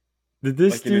like, did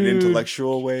this like in an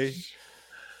intellectual way?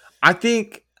 I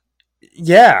think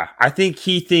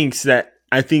he thinks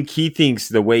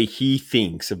the way he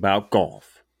thinks about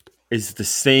golf is the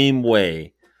same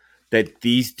way that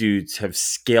these dudes have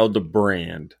scaled a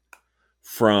brand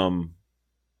from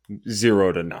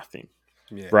zero to nothing.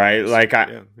 Yeah, right? Like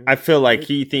I feel like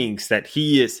he thinks that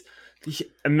he is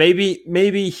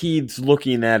maybe he's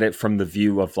looking at it from the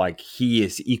view of like he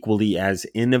is equally as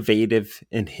innovative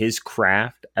in his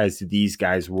craft as these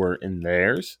guys were in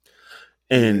theirs.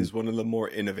 And he's one of the more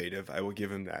innovative. I will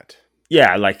give him that.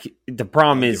 Yeah, like the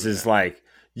problem is like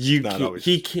he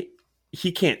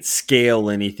can't scale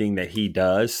anything that he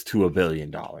does to $1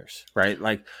 billion, right?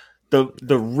 Like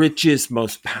the richest,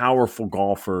 most powerful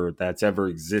golfer that's ever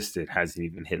existed hasn't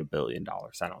even hit $1 billion.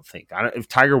 I don't think. If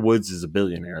Tiger Woods is a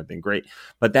billionaire, then great.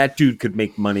 But that dude could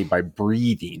make money by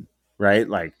breathing, right?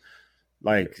 Like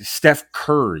Steph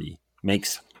Curry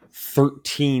makes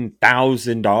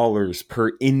 $13,000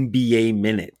 per NBA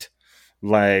minute.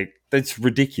 Like that's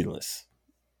ridiculous.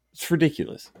 It's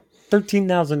ridiculous.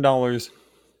 $13,000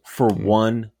 for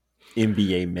one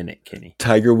NBA minute, Kenny.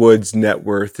 Tiger Woods' net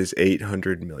worth is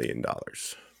 $800 million.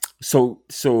 So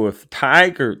if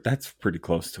Tiger, that's pretty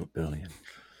close to $1 billion.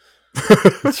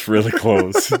 It's really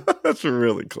close. That's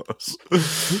really close.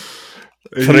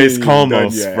 Tres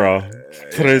Comos, bro.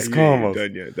 Tres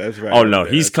Comos. That's right. Oh no,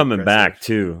 he's coming back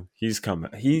too. He's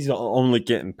coming. He's only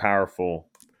getting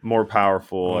more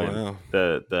powerful. Wow.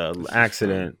 The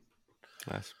accident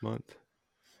last month.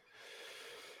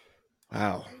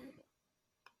 Wow.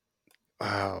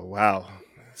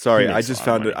 Sorry, I just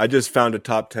found it. I just found a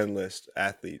top 10 list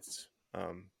athletes.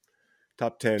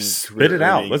 Top 10. Spit it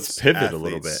out. Let's pivot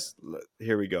athletes. A little bit.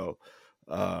 Here we go.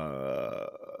 Let's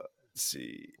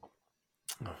see.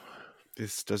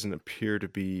 This doesn't appear to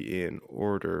be in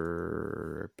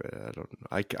order, but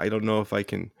I don't know if I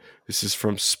can. This is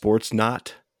from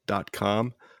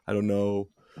sportsnot.com. I don't know.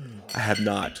 I have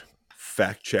not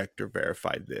fact checked or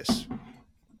verified this.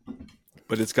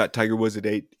 But it's got Tiger Woods at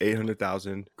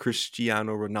 800,000,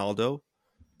 Cristiano Ronaldo,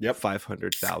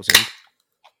 500,000,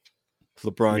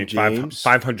 LeBron James,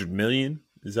 500 million.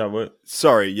 Is that what?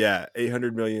 Sorry, yeah,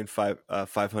 800 million,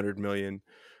 500 million.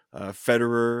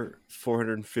 Federer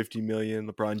 450 million,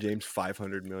 LeBron James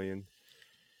 500 million,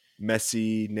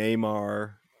 Messi,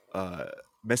 Neymar.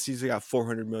 Messi's got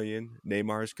 400 million,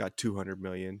 Neymar's got 200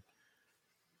 million,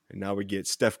 and now we get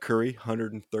Steph Curry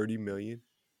 130 million.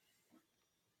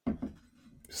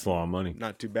 It's a lot of money.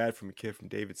 Not too bad from a kid from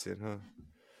Davidson, huh?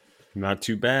 Not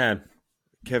too bad.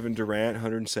 Kevin Durant,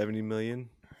 170 million.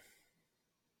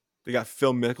 They got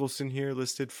Phil Mickelson here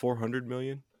listed, 400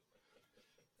 million.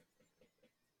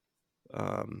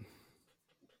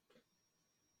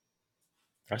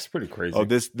 That's pretty crazy. Oh,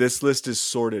 this list is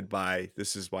sorted by.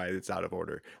 This is why it's out of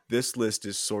order. This list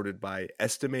is sorted by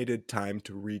estimated time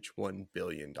to reach $1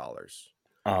 billion.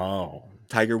 Oh,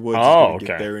 Tiger Woods is going to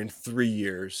get there in 3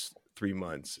 years. 3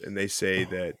 months, and they say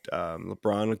that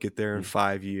LeBron will get there in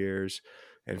 5 years,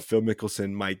 and Phil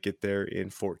Mickelson might get there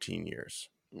in 14 years.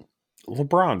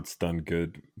 LeBron's done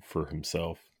good for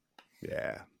himself.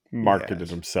 Yeah,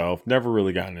 marketed himself. Never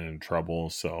really gotten into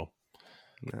trouble, so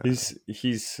he's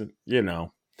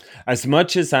as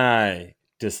much as I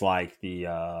dislike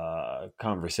the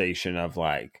conversation of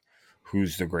like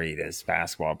who's the greatest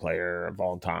basketball player of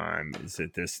all time. Is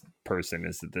it this person?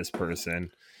 Is it this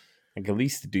person? Like at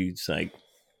least the dude's like,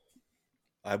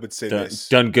 I would say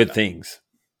done good things.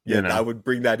 Yeah, I would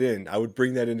bring that in. I would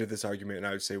bring that into this argument, and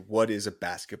I would say, what is a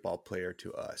basketball player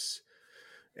to us?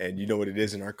 And you know what it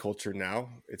is in our culture now?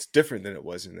 It's different than it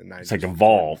was in the 90s. It's like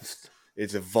evolved.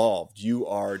 It's evolved. You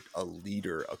are a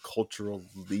leader, a cultural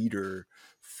leader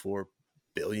for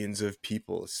billions of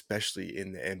people, especially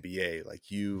in the NBA. Like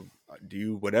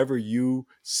whatever you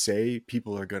say,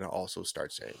 people are going to also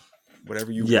start saying.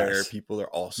 Whatever you wear, people are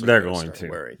also going to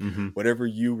wearing. Mm-hmm. Whatever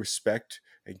you respect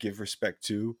and give respect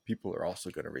to, people are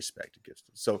also going to respect and give.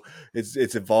 So it's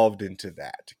evolved into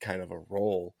that kind of a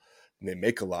role And they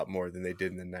make a lot more than they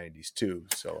did in the 90s too.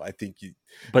 So I think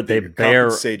but they bear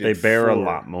a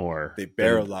lot more. They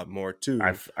bear a lot more too.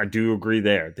 I do agree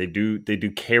there. They do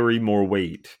carry more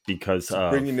weight because of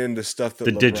bringing in the stuff that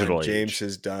the LeBron digital James age.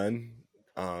 has done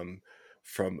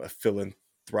from a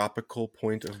philanthropical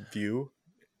point of view.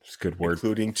 It's a good word.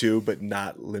 Including to, but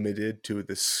not limited to,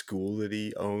 the school that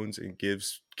he owns and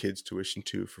gives kids tuition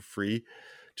to for free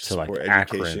to support like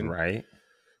education. Akron, right?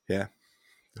 Yeah.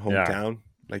 Hometown,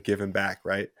 like giving back,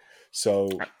 right? So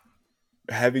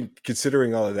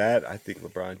considering all of that, I think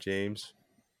LeBron James,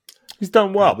 he's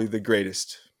done well. Probably the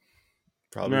greatest.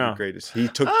 The greatest. He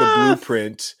took the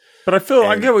blueprint. But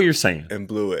I get what you're saying. And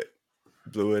blew it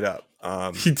up.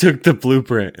 He took the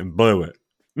blueprint and blew it.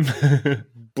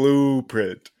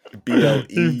 Blueprint.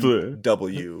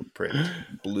 BLEW print.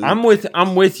 Blueprint.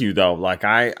 I'm with you though. Like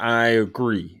I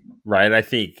agree, right? I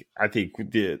think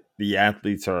the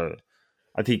athletes are.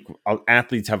 I think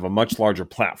athletes have a much larger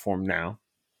platform now,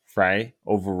 right?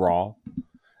 Overall,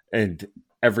 and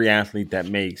every athlete that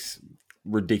makes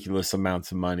ridiculous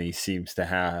amounts of money seems to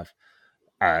have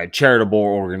a charitable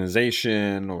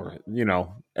organization, or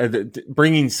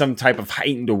bringing some type of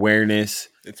heightened awareness.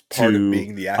 It's part of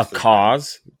being the athlete. A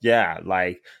cause,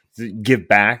 like give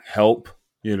back, help.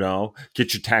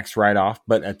 Get your tax write-off,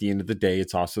 but at the end of the day,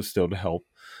 it's also still to help.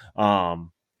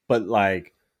 But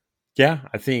like. Yeah,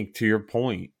 I think to your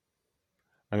point,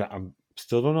 I'm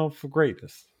still don't know if the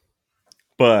greatest,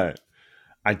 but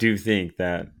I do think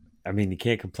that, you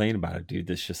can't complain about it, dude.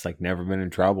 That's just like never been in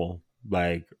trouble.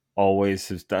 Like always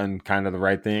has done kind of the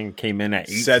right thing. Came in at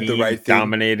 18, said the right thing,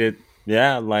 dominated.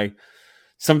 Yeah, like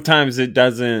sometimes it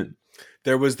doesn't.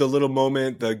 There was the little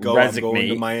moment, I'm going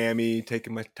to Miami,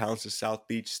 taking my talents to South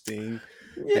Beach thing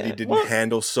that he didn't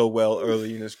handle so well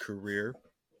early in his career.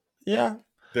 Yeah.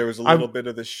 There was a little bit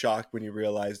of the shock when he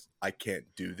realized, I can't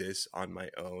do this on my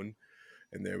own.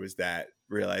 And there was that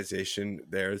realization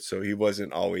there. So he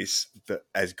wasn't always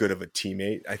as good of a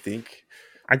teammate, I think.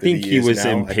 I think he was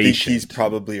impatient. I think he's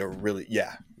probably a really,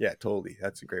 yeah, totally.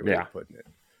 That's a great way of putting it.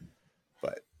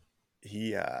 But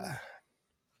he,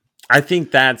 I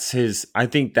think that's his.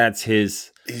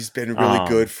 He's been really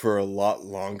good for a lot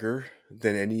longer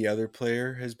than any other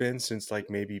player has been, since like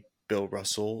maybe Bill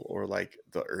Russell or like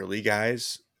the early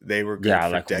guys. They were good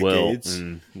for decades.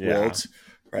 Wilt,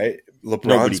 right?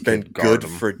 LeBron's been good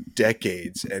for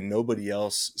decades, and nobody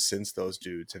else since those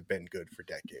dudes have been good for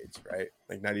decades, right?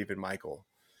 Like not even Michael.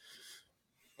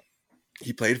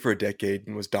 He played for a decade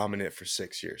and was dominant for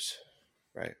 6 years,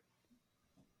 right?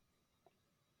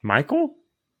 Michael?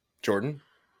 Jordan?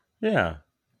 Yeah.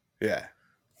 Yeah.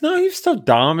 No, he was still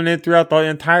dominant throughout the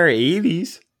entire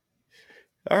 80s.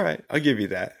 All right, I'll give you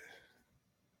that.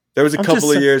 There was a couple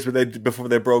of years before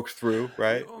they broke through,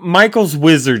 right? Michael's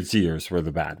Wizards years were the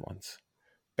bad ones.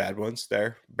 Bad ones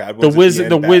there. Bad ones.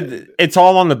 It's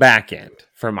all on the back end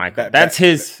for Michael. That's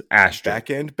his asterisk. Back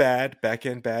end bad,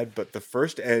 but the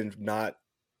first end not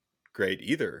great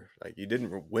either. Like you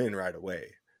didn't win right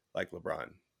away, like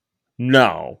LeBron.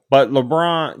 No, but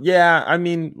LeBron,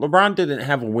 LeBron didn't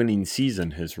have a winning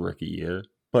season his rookie year,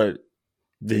 but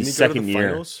the second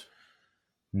year, finals?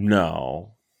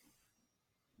 No.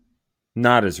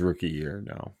 Not his rookie year,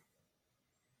 no.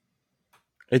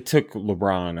 It took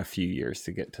LeBron a few years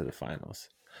to get to the finals.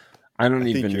 I don't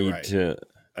even need to.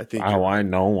 I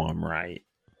know I'm right.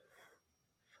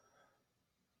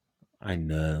 I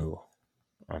know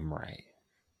I'm right.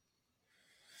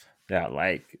 Yeah,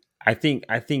 like I think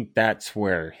that's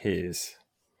where his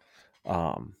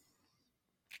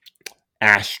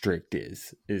asterisk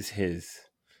is his.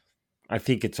 I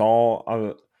think it's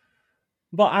all.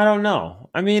 But I don't know.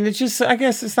 It's just, I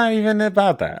guess it's not even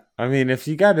about that. If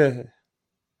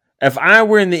I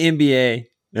were in the NBA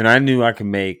and I knew I could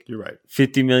make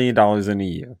 $50 million in a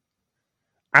year,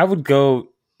 I would go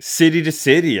city to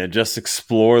city and just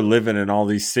explore living in all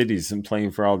these cities and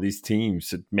playing for all these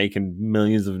teams and making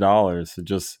millions of dollars.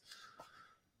 This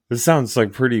sounds like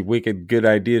a pretty wicked good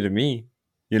idea to me,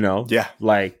 Yeah.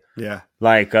 Like,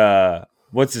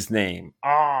 what's his name?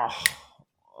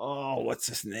 What's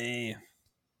his name?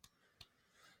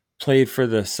 Played for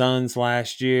the Suns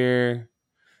last year.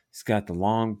 He's got the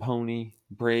long ponytail.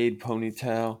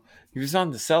 He was on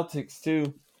the Celtics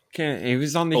too. He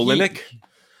was on the Olynyk? Heat.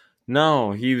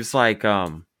 No, he was like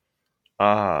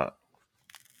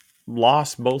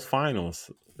lost both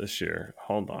finals this year.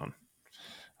 Hold on.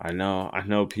 I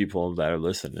know people that are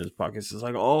listening to this podcast is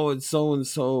like, oh, it's so and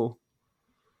so.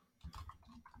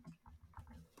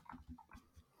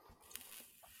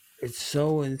 It's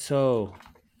so and so.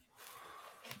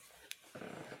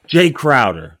 Jay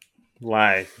Crowder.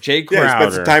 Like Jay Crowder. Yeah, he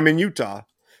spent some time in Utah.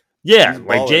 Yeah, He's a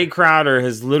like baller. Jay Crowder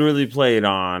has literally played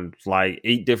on like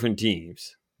 8 different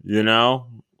teams. You know,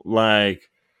 like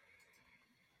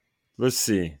let's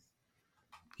see,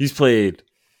 he's played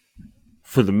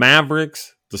for the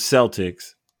Mavericks, the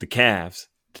Celtics, the Cavs,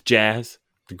 the Jazz,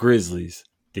 the Grizzlies,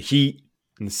 the Heat,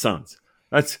 and the Suns.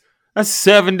 That's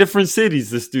 7 different cities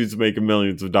this dude's making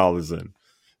millions of dollars in.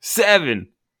 7.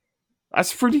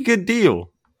 That's a pretty good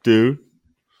deal, dude.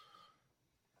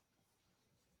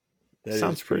 That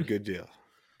Sounds is a pretty good deal.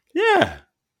 Yeah,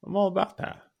 I'm all about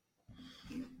that.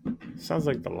 Sounds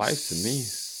like the life to me.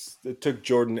 It took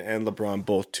Jordan and LeBron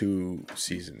both 2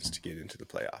 seasons to get into the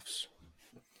playoffs.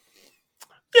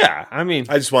 Yeah, I mean,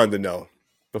 I just wanted to know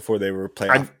before they were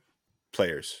playoff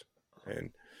players,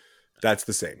 and that's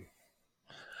the same.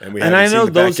 And we haven't seen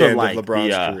the back end of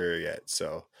LeBron's career yet.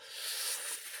 So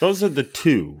those are the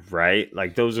 2, right?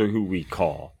 Like those are who we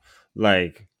call.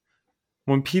 Like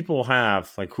when people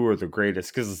have like who are the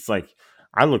greatest, because it's like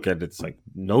I look at it, it's like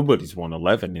nobody's won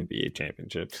 11 NBA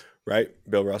championships, right?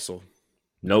 Bill Russell,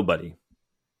 nobody.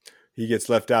 He gets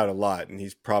left out a lot, and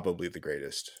he's probably the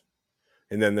greatest.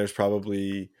 And then there's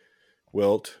probably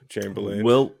Wilt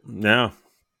Chamberlain. No.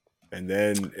 And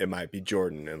then it might be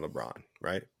Jordan and LeBron,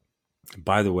 right?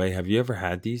 By the way, have you ever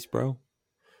had these, bro?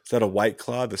 Is that a White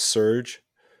Claw, the Surge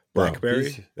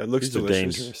Blackberry? That looks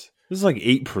delicious. Dangerous. This is like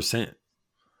 8%.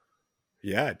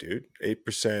 Yeah, dude.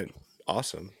 8%.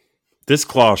 Awesome. This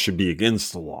claw should be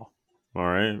against the law. All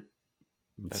right.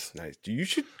 That's nice. You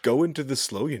should go into the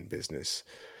slogan business.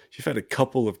 You've had a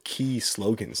couple of key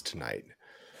slogans tonight.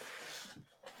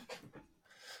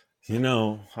 You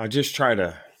know, I just try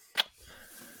to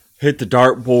hit the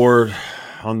dartboard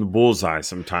on the bullseye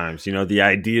sometimes. You know, the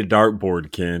idea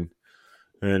dartboard, Ken.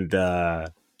 And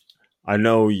I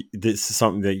know this is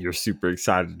something that you're super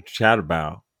excited to chat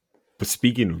about. But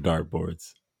speaking of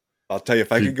dartboards, I'll tell you,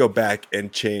 if I could go back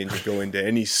and change and go into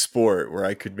any sport where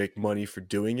I could make money for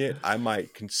doing it, I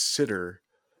might consider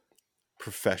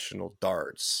professional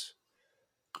darts.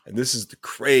 And this is the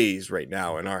craze right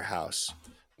now in our house.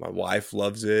 My wife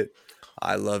loves it.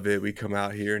 I love it. We come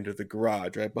out here into the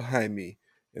garage right behind me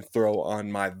and throw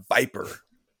on my Viper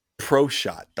Pro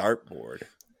Shot dartboard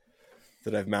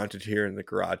that I've mounted here in the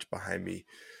garage behind me.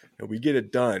 And we get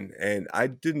it done. And I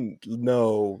didn't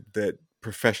know that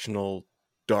professional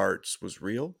darts was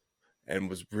real and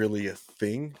was really a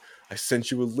thing. I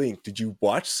sent you a link. Did you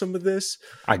watch some of this?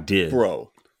 I did. Bro,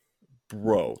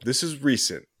 this is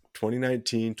recent.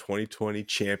 2019, 2020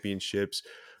 championships.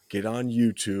 Get on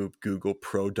YouTube, Google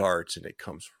Pro Darts, and it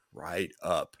comes right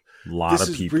up. A lot of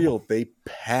people. This is real. They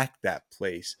pack that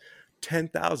place.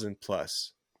 10,000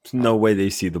 plus. There's no way they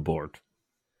see the board.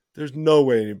 There's no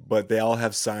way, but they all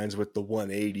have signs with the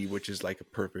 180, which is like a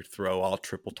perfect throw, all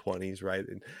triple 20s, right?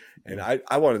 And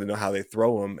I wanted to know how they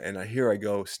throw them, and here I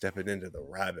go stepping into the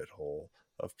rabbit hole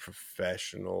of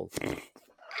professional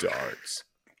darts.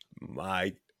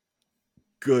 My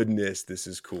goodness, this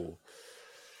is cool.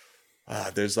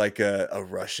 There's like a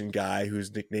Russian guy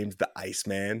whose nickname's the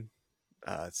Iceman.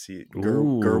 Let's see,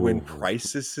 Gerwin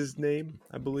Price is his name,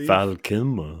 I believe.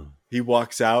 Falkilma. He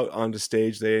walks out onto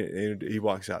stage. He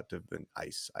walks out to the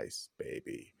ice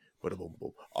baby.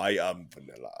 I am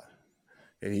vanilla,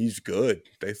 and he's good.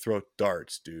 They throw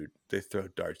darts, dude. They throw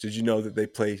darts. Did you know that they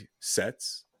play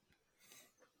sets?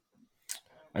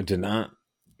 I did not.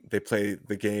 They play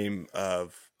the game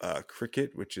of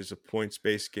cricket, which is a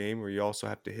points-based game where you also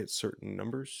have to hit certain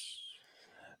numbers.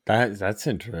 That's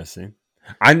interesting.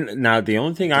 Now the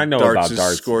only thing I know about darts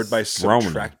is scored by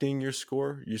subtracting your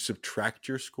score. You subtract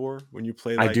your score when you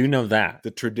play. I do know that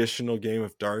the traditional game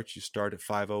of darts, you start at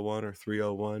 501 or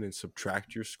 301 and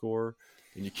subtract your score,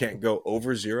 and you can't go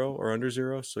over 0 or under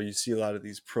 0. So you see a lot of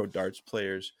these pro darts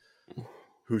players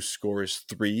whose score is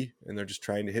 3, and they're just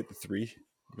trying to hit the 3,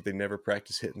 but they never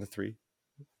practice hitting the 3,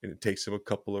 and it takes them a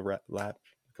couple of laps,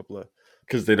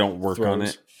 because they don't work on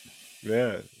it.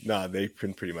 Yeah, no, they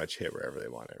can pretty much hit wherever they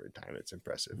want every time. It's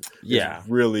impressive. Yeah, it's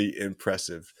really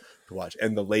impressive to watch.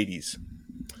 And the ladies.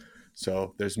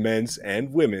 So there's men's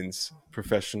and women's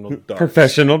professional darts.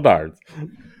 Professional darts.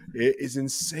 It is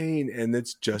insane, and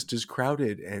it's just as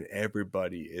crowded, and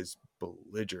everybody is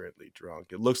belligerently drunk.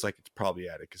 It looks like it's probably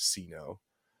at a casino.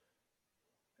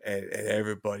 And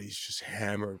everybody's just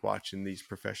hammered watching these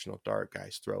professional dart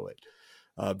guys throw it.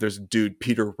 There's a dude,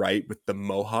 Peter Wright, with the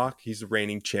mohawk. He's the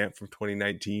reigning champ from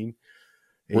 2019.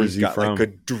 Where's he from? Like a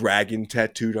dragon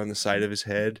tattooed on the side of his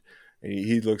head. And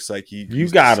he looks like You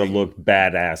gotta look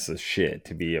badass as shit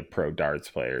to be a pro darts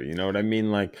player. You know what I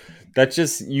mean? Like, that's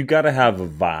just, you gotta have a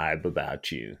vibe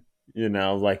about you. You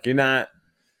know, like you're not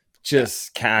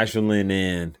just casualing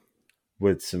in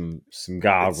with some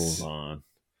goggles on.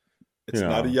 It's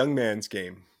not a young man's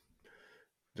game.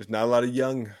 There's not a lot of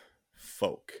young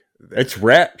folk there. It's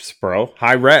reps, bro.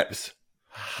 High reps.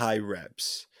 High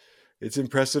reps. It's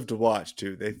impressive to watch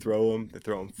too. They throw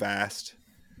them fast.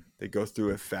 They go through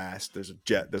it fast.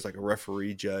 There's like a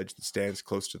referee judge that stands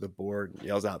close to the board and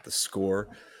yells out the score.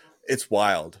 It's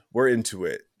wild. We're into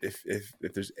it. If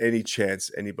there's any chance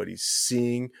anybody's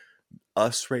seeing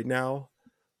us right now,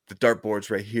 the dartboard's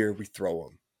right here. We throw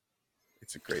them.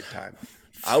 It's a great time.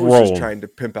 I was just trying to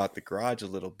pimp out the garage a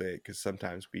little bit because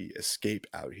sometimes we escape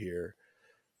out here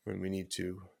when we need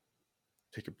to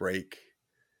take a break.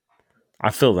 I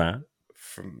feel that.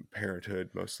 From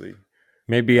parenthood mostly.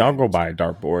 Maybe I'll go buy a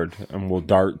dartboard and we'll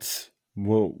darts.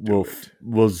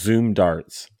 We'll Zoom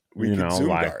darts. We can Zoom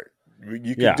dart.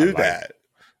 You can do that.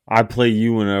 I play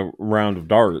you in a round of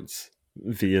darts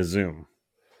via Zoom.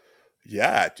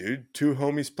 Yeah, dude. 2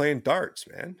 homies playing darts,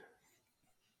 man.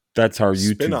 That's our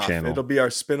YouTube channel. It'll be our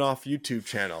spin-off YouTube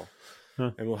channel.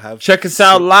 And we'll have check us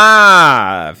out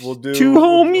live. We'll do 2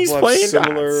 homies playing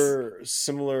darts.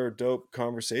 Similar dope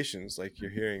conversations like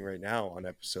you're hearing right now on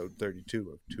episode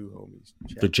 32 of 2 Homies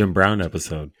Chat. The Jim Brown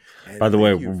episode. And by the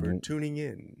way, thank you for tuning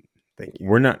in. Thank you.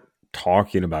 We're not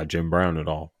talking about Jim Brown at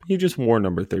all. He just wore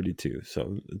number 32,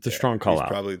 so it's a strong call out.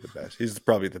 Probably the best. He's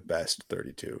probably the best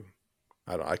 32.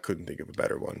 I couldn't think of a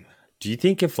better one. Do you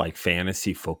think if like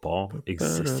fantasy football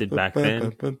existed back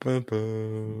then,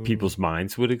 people's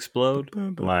minds would explode?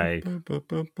 Like,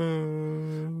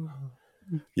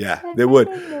 yeah, they would.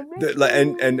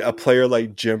 And a player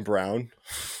like Jim Brown,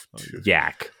 dude,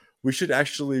 yak. We should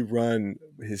actually run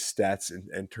his stats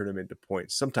and turn them into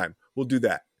points sometime. We'll do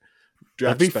that.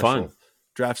 That'd be fun.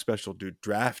 Draft special, dude.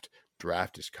 Draft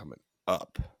is coming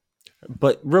up.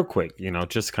 But real quick,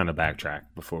 just kind of backtrack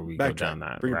before we go down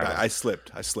that. Bring it back. I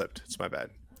slipped. It's my bad.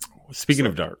 Speaking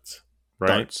of darts, right?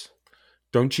 Darts.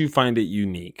 Don't you find it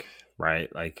unique,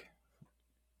 right? Like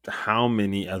how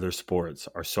many other sports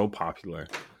are so popular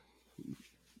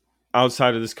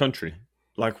outside of this country?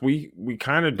 Like we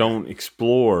kind of don't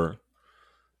explore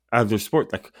other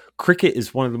sports. Like cricket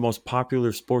is one of the most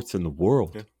popular sports in the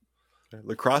world. Yeah.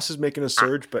 Lacrosse is making a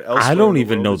surge, but elsewhere I don't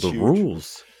even know the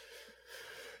rules.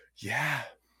 Yeah,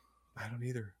 I don't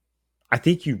either. I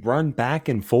think you run back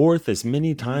and forth as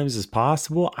many times as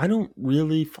possible. I don't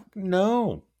really fucking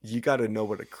know. You got to know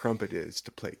what a crumpet is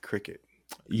to play cricket.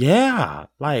 Yeah,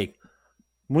 like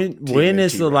when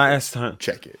is the last time?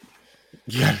 Check it.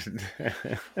 Yeah.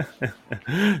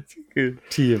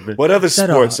 What other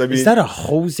sports? Is that a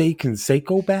Jose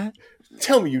Canseco bat?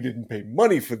 Tell me you didn't pay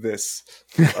money for this.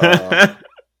 That's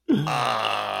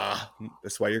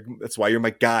why you're my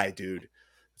guy, dude.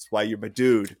 That's why you're my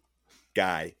dude,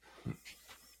 guy,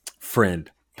 friend,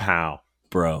 pal,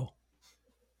 bro.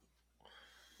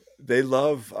 They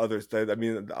love others. I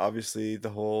mean, obviously the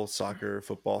whole soccer,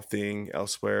 football thing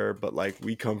elsewhere, but like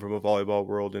we come from a volleyball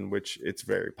world in which it's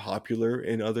very popular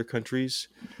in other countries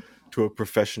to a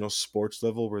professional sports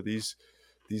level where these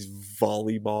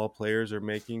volleyball players are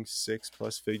making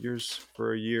 6+ figures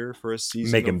for a year for a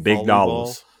season, making big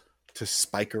dollars to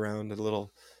spike around a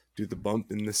little. Do the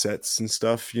bump in the sets and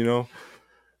stuff, and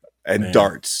man.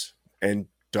 Darts.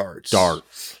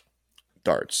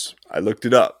 I looked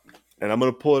it up, and I'm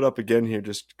going to pull it up again here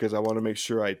just because I want to make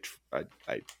sure I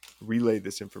relay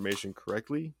this information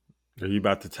correctly. Are you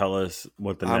about to tell us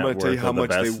what the I'm net worth tell you how of the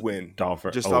much best they win?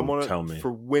 Dolphin? Just tell me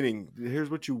for winning. Here's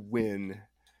what you win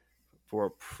for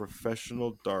a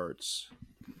professional darts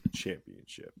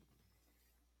championship.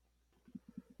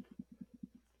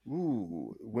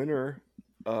 Ooh, winner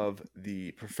of the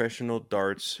Professional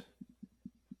Darts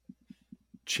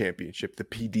Championship, the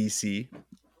PDC.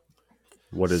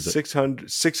 What is it?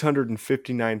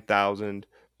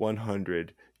 $659,100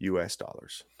 US.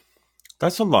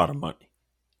 That's a lot of money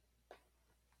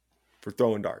for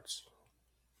throwing darts.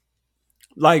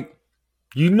 Like,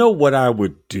 what I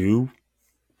would do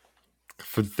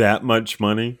for that much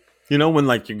money? When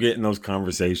like you get in those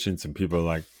conversations and people are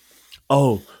like,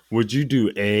 oh, would you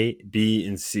do A, B,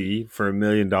 and C for $1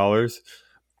 million?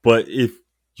 But if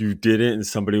you did it and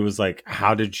somebody was like,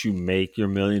 how did you make your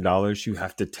 $1 million? You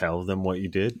have to tell them what you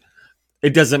did.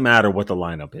 It doesn't matter what the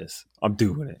lineup is. I'm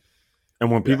doing it. And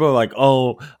when people are like,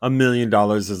 oh, $1 million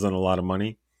isn't a lot of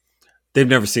money, they've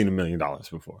never seen $1 million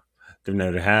before. They've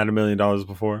never had $1 million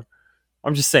before.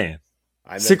 I'm just saying.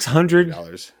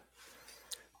 $600.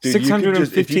 Dude,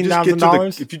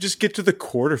 $615,000. If you just get to the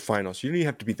quarterfinals, you don't even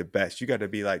have to be the best. You got to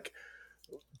be like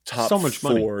top so much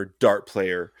 4 money. Dart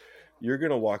player. You're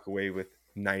gonna walk away with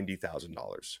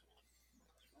 $90,000.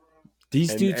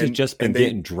 These dudes have just been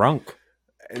getting drunk.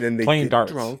 And then they Playing get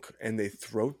darts. drunk and they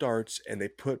throw darts and they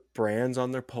put brands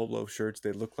on their polo shirts.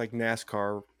 They look like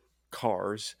NASCAR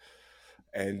cars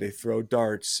and they throw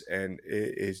darts and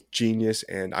it is genius.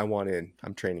 And I want in.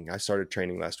 I'm training. I started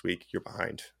training last week. You're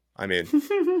behind. I'm in.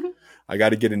 I got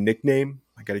to get a nickname.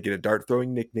 I got to get a dart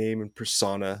throwing nickname and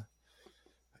persona.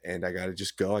 And I got to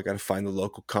just go. I got to find the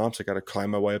local comps. I got to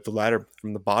climb my way up the ladder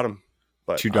from the bottom.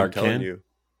 But Two I'm dart telling can? you.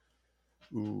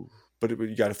 Ooh, but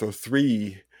you got to throw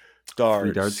 3 darts.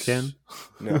 3 darts can?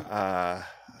 No,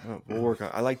 we'll work on.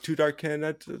 I like 2 dart can.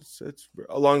 It's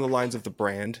along the lines of the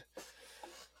brand.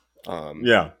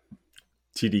 Yeah,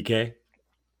 TDK.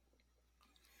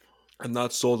 I'm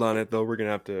not sold on it though. We're gonna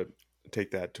have to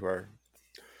take that to our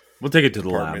We'll take it to the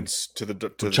lab. departments, to the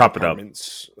chop it up.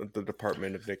 departments, the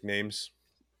department of nicknames,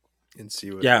 and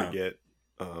see what Yeah. we get.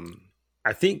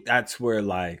 I think that's where,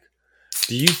 like,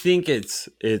 do you think it's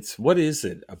what is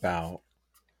it about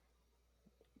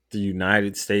the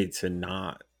United States and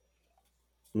not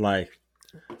like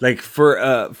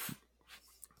for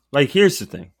like, here's the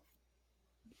thing.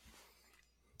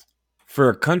 For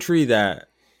a country that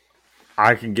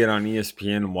I can get on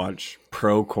ESPN and watch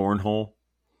pro cornhole,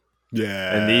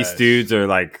 Yeah, and these dudes are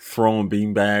like throwing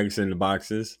beanbags into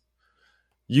boxes,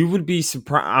 you would be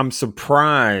surprised. I'm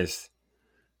surprised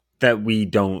that we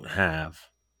don't have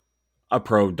a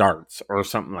pro darts or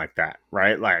something like that,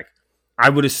 right? Like, I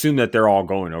would assume that they're all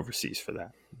going overseas for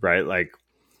that, right? Like,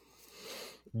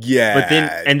 yeah, but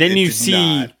then it you did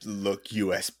see, not look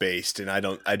U.S. based, and I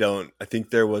think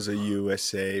there was a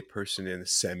USA person in the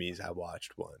semis I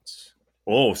watched once.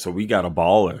 oh, so we got a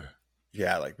baller.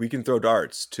 Yeah, like we can throw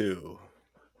darts too.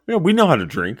 Yeah, we know how to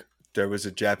drink. There was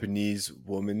a Japanese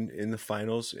woman in the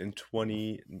finals in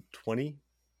 2020,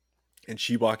 and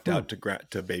she walked out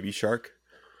to Baby Shark.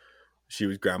 She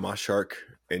was Grandma Shark,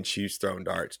 and she was throwing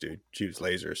darts, dude. She was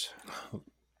lasers.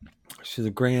 She's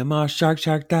a grandma shark,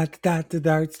 dart, dart.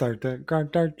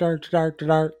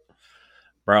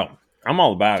 Bro, I'm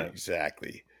all about it.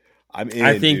 Exactly. I'm in,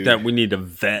 I think dude. that we need to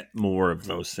vet more of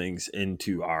those things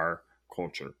into our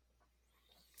culture.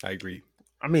 I agree.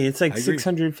 I mean, it's like I agree.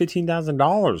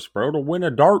 $615,000, bro, to win a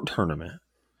dart tournament.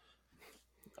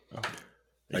 Like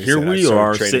I Here said, I we started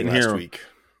are training sitting last here week.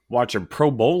 watching pro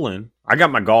bowling. I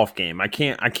got my golf game. I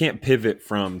can't pivot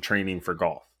from training for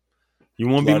golf. You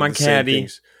want to be my caddy?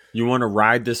 You want to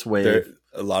ride this wave? They're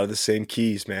a lot of the same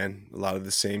keys, man. A lot of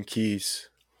the same keys.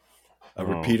 A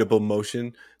repeatable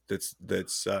motion that's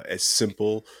as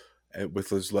simple and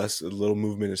with as little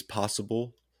movement as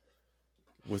possible,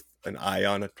 with an eye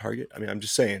on a target. I mean, I'm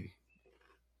just saying.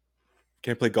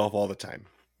 Can't play golf all the time.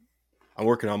 I'm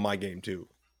working on my game too.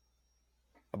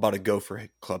 I bought a Gopher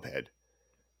club head.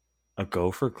 A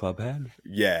gopher club head?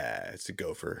 Yeah, it's a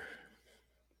Gopher.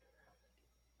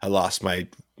 I lost my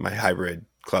hybrid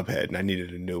club head and I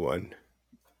needed a new one.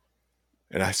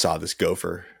 And I saw this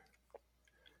Gopher.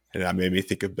 And that made me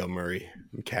think of Bill Murray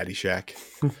and Caddyshack.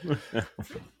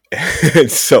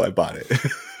 And so I bought it.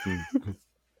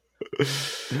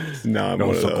 No, I'm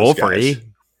one of those guys.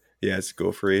 Yeah, it's a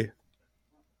Gopher.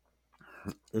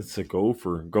 It's a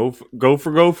gopher.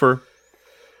 Gopher.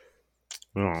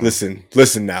 Oh.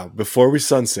 Listen now. Before we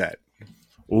sunset,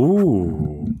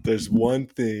 Ooh. there's one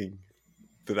thing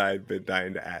that I've been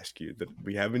dying to ask you that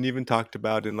we haven't even talked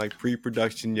about in like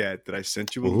pre-production yet, that I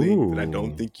sent you a link that I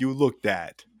don't think you looked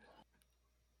at.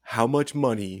 How much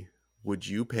money would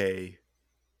you pay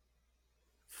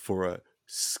for a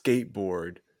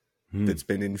skateboard that's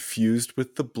been infused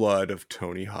with the blood of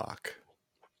Tony Hawk?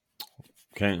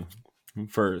 Okay.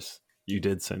 First, you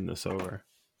did send this over.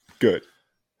 Good.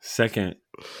 Second,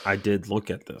 I did look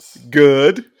at this.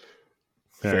 Good.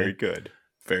 Okay. Very good.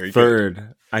 Very good.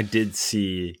 Third, I did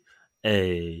see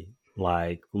a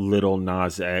like Little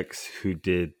Nas X who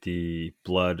did the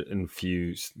blood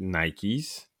infused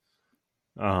Nikes.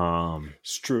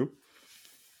 It's true.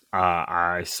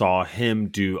 I saw him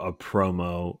do a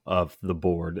promo of the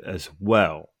board as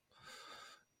well.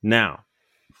 Now,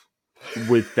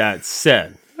 with that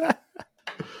said,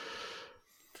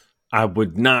 I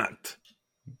would not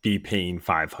be paying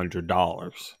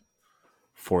 $500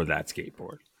 for that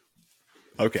skateboard.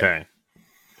 Okay.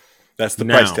 That's the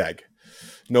Now, price tag.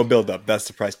 No build up. That's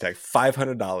the price tag.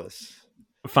 $500.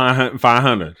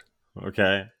 500.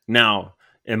 Okay. Now,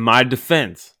 in my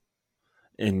defense,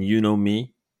 and you know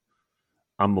me,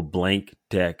 I'm a blank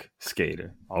deck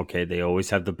skater. Okay. They always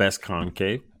have the best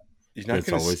concave. You're not It's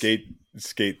going to always-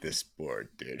 skate this board,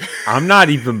 dude. I'm not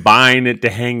even buying it to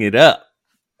hang it up.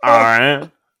 All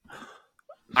right.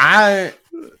 I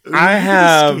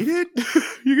have. You're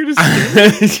going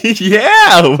to skate it?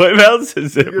 Yeah. What else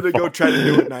is it? You're going to go try to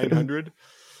do it 900?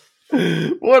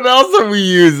 What else are we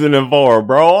using it for,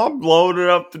 bro? I'm loading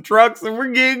up the trucks and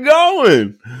we're getting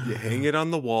going. You hang it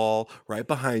on the wall right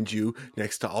behind you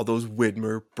next to all those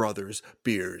Widmer Brothers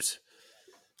beers.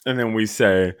 And then we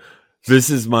say, this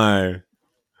is my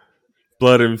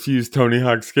blood-infused Tony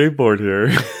Hawk skateboard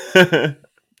here.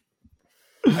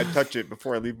 I touch it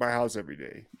before I leave my house every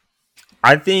day.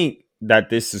 I think that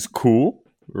this is cool,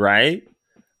 right?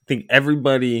 I think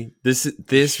everybody,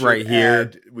 this right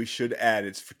here. We should add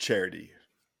it's for charity.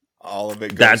 All of it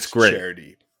goes that's to great.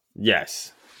 charity.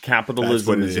 Yes.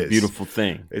 Capitalism is a beautiful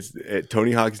thing.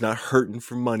 Tony Hawk's not hurting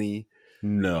for money.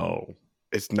 No.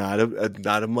 It's not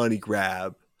a money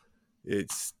grab.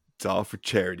 It's all for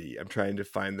charity. I'm trying to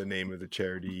find the name of the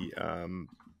charity.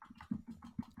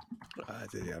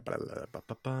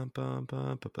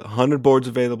 100 boards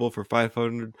available for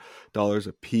 $500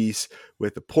 a piece,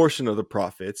 with a portion of the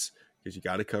profits, because you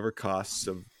got to cover costs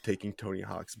of taking Tony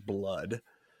Hawk's blood.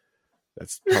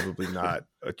 That's probably not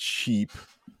a cheap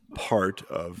part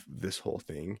of this whole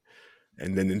thing.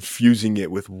 And then infusing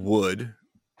it with wood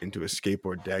into a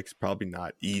skateboard deck is probably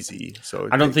not easy. So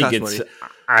I don't think it's money.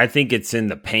 I think it's in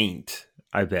the paint,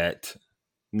 I bet.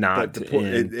 Not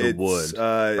in the wood,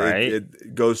 right?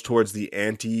 It goes towards the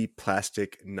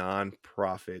anti-plastic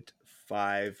nonprofit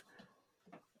 5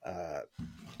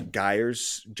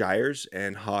 Gyres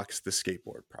and Hawks the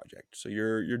Skateboard Project. So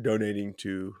you're donating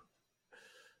to.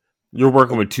 You're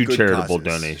working with 2 charitable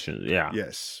donations. Yeah.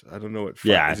 Yes. I don't know what.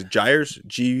 Yeah. Is it Gyres?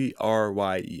 Gyres.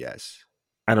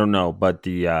 I don't know, but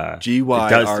the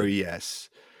Gyres.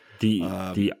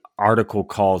 The article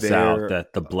calls out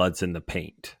that the blood's in the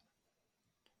paint.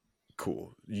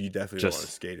 Cool. You definitely don't want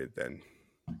to skate it then.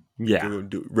 Yeah.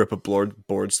 Rip a board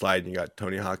slide and you got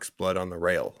Tony Hawk's blood on the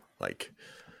rail. Like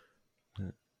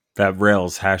that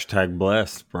rail's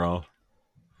 #blessed, bro.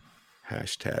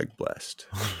 #blessed.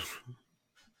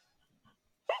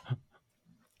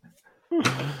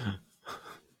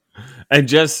 And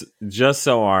just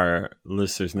so our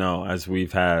listeners know, as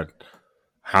we've had,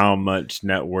 how much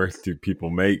net worth do people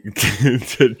make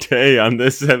today on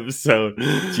this episode?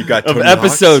 You got of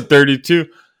episode 32.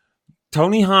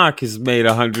 Tony Hawk has made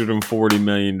 $140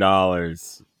 million.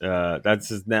 That's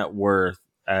his net worth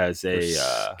as a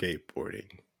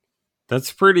skateboarding.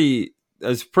 That's pretty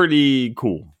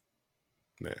cool.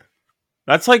 Yeah.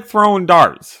 That's like throwing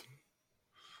darts.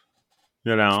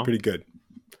 You know? It's pretty good.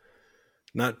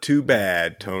 Not too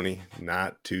bad, Tony.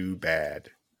 Not too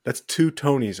bad. That's 2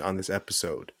 Tonys on this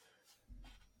episode.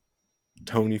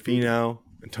 Tony Finau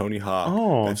and Tony Hawk.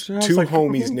 Oh, that's 2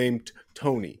 homies named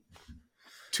Tony.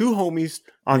 2 homies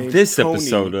on this Tony.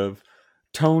 Episode of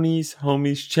Tony's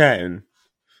Homies Chatting.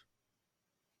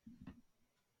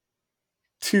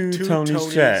 2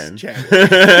 Tonys chatting.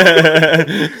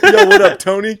 Yo, what up,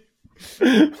 Tony?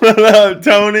 What up,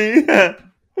 Tony?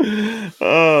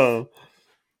 Oh,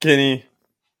 Kenny.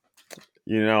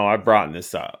 You know, I brought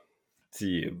this up to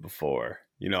you before.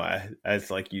 You know, as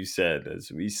like you said,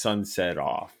 as we sunset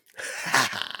off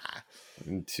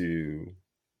into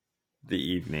the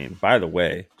evening. By the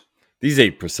way, these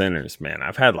 8%ers, man,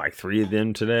 I've had like 3 of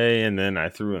them today, and then I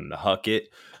threw in the Hucket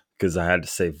because I had to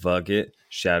say Vugget.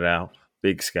 Shout out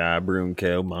Big Sky,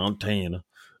 Broomkill, Montana.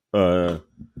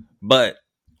 But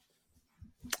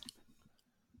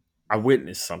I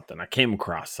witnessed something. I came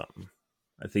across something.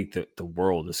 I think that the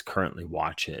world is currently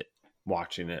watching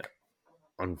it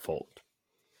unfold.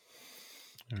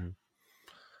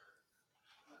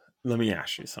 Let me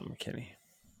ask you something, Kenny.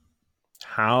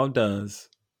 How does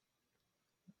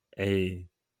a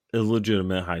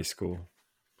illegitimate high school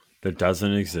that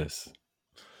doesn't exist,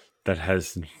 that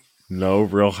has no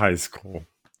real high school,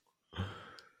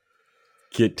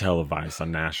 get televised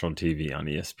on national TV on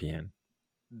ESPN?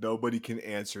 Nobody can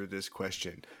answer this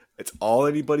question. It's all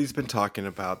anybody's been talking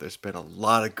about. There's been a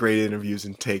lot of great interviews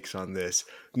and takes on this.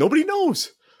 Nobody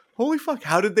knows. Holy fuck,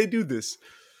 how did they do this?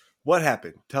 What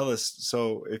happened? Tell us.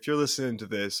 So if you're listening to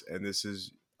this and this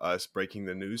is us breaking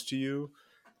the news to you,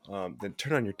 then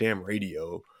turn on your damn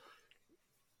radio,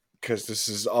 because this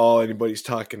is all anybody's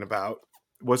talking about.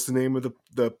 What's the name of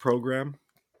the program?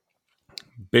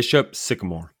 Bishop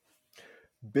Sycamore.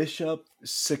 Bishop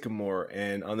Sycamore.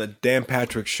 And on the Dan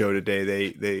Patrick show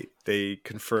today, they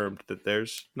confirmed that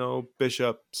there's no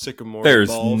Bishop Sycamore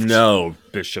involved. There's no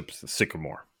Bishop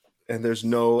Sycamore. And there's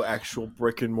no actual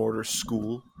brick and mortar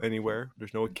school anywhere.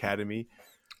 There's no academy.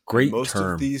 Great Most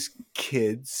term. of these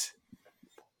kids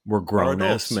were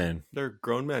grown-ass men. They're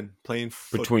grown men playing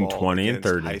football between 20 and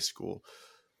 30. High school.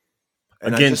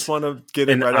 And I just want to get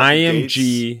it right off the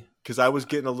gates, because I was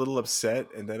getting a little upset,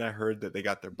 and then I heard that they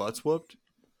got their butts whooped.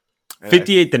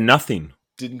 58-0.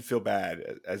 Didn't feel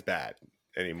as bad.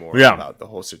 anymore about the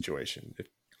whole situation.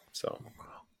 So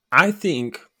I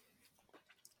think,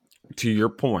 to your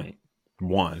point,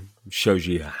 one, shows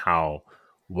you how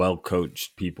well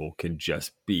coached people can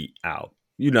just beat out.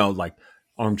 Like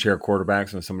armchair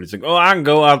quarterbacks, when somebody's like, "Oh, I can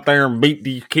go out there and beat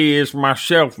these kids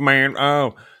myself, man."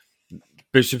 Oh,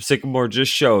 Bishop Sycamore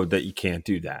just showed that you can't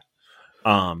do that.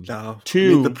 No.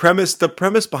 Two, the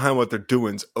premise behind what they're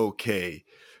doing is okay.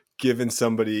 Giving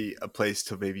somebody a place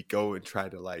to maybe go and try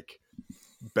to like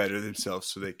better themselves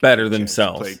so they can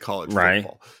play college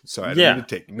football. So I need to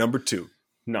take number 2.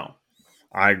 No,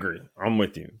 I agree. I'm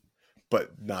with you,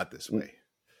 but not this way.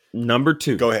 Number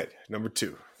 2. Go ahead. Number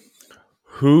 2.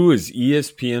 Who is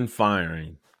ESPN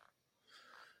firing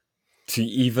to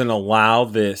even allow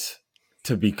this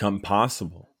to become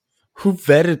possible? Who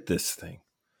vetted this thing?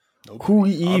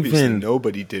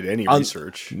 Nobody did any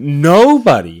research.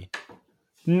 Nobody.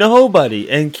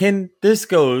 And this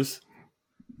goes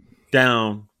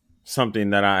down something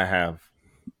that I have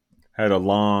had a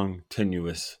long,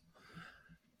 tenuous,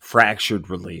 fractured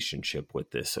relationship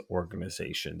with this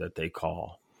organization that they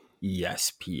call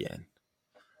ESPN.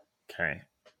 Okay.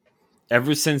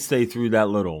 Ever since they threw that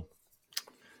little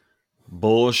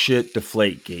bullshit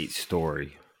Deflategate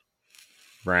story,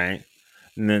 right?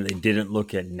 And then they didn't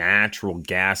look at natural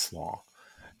gas law.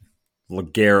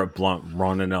 LeGarrette Blunt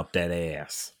running up that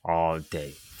ass all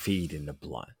day, feeding the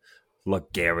blunt.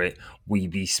 LeGarrette, we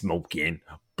be smoking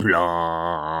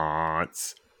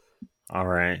blunts. All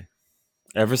right.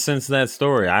 Ever since that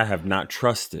story, I have not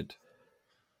trusted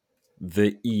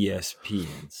the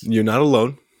ESPNs. You're not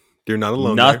alone. You're not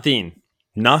alone.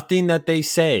 Nothing that they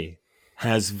say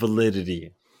has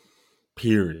validity.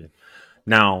 Period.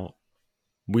 Now,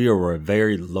 we are a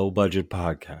very low budget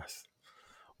podcast.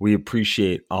 We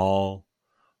appreciate all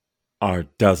our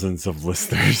dozens of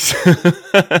listeners.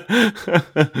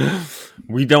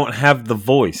 We don't have the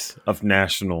voice of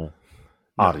national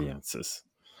audiences.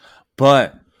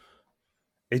 But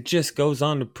it just goes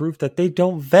on to prove that they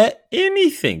don't vet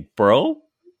anything, bro.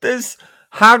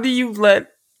 How do you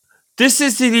this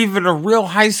isn't even a real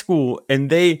high school, and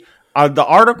the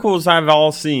articles I've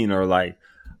all seen are like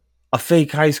a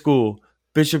fake high school.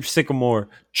 Bishop Sycamore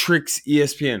tricks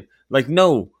ESPN. Like,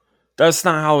 no, that's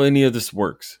not how any of this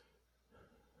works.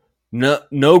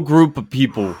 No group of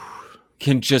people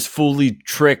can just fully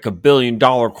trick $1 billion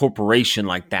corporation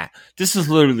like that. This is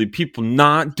literally people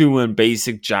not doing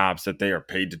basic jobs that they are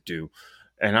paid to do.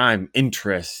 And I'm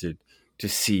interested to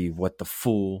see what the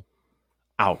full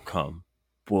outcome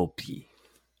will be.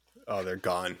 Oh, they're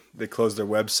gone. They closed their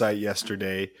website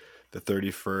yesterday, the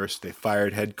 31st. They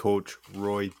fired head coach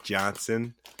Roy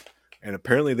Johnson. And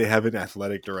apparently they have an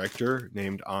athletic director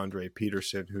named Andre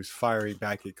Peterson who's firing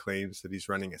back at claims that he's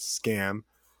running a scam,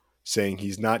 saying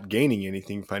he's not gaining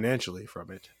anything financially from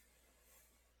it.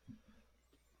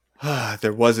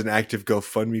 There was an active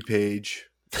GoFundMe page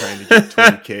trying to get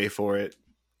 $20,000 for it.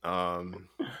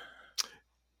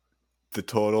 The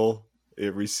total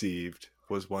it received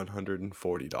was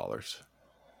 $140.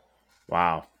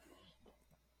 Wow.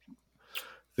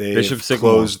 They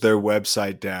closed their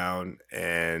website down,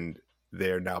 and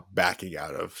they are now backing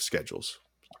out of schedules.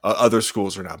 Other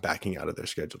schools are now backing out of their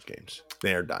scheduled games.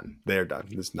 They are done.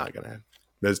 This is not going to happen.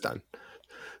 This is done.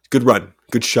 Good run.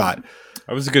 Good shot.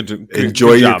 That was a good Enjoy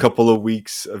good your job. couple of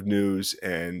weeks of news,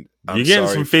 and you're getting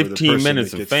some 15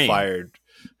 minutes of fame. Fired,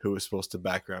 who was supposed to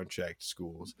background check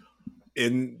schools.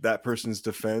 In that person's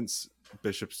defense,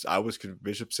 Bishop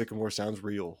Sycamore sounds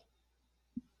real.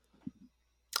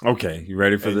 Okay, you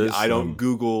ready for this? I don't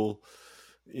Google,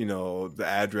 the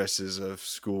addresses of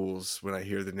schools when I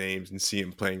hear the names and see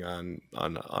them playing on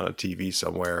a TV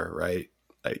somewhere, right?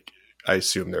 Like, I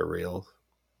assume they're real.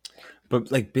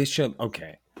 But like Bishop,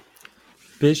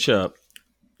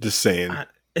 just saying.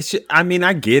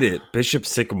 I get it. Bishop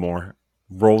Sycamore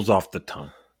rolls off the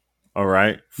tongue. All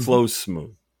right, flows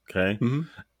smooth. Okay,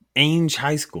 Ainge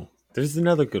High School. There's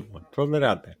another good one. Throw that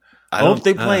out there. I hope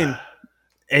they playing.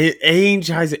 Ainge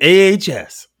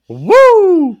AHS.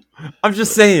 Woo! I'm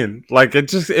just saying, like,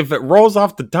 if it rolls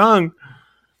off the tongue,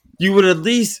 you would at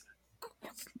least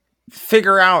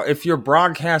figure out if you're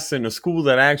broadcasting a school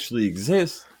that actually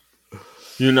exists.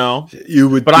 You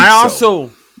would. But I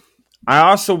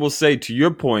also will say, to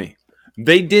your point,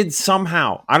 they did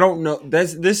somehow. I don't know.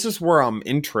 This is where I'm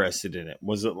interested in it.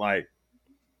 Was it like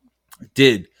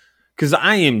because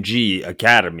IMG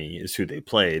Academy is who they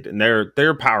played, and they're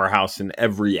a powerhouse in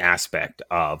every aspect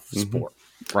of sport,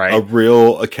 right? A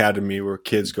real academy where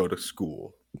kids go to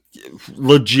school,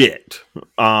 legit.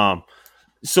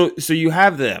 So you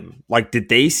have them. Like, did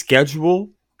they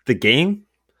schedule the game?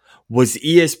 Was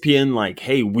ESPN like,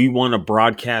 hey, we want to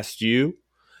broadcast you,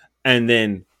 and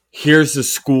then here's a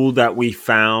school that we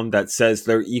found that says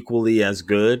they're equally as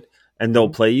good and they'll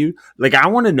play you. Like, I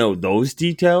want to know those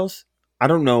details. I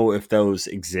don't know if those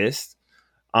exist.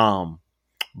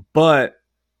 But,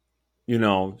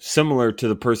 similar to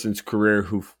the person's career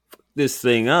who fucked this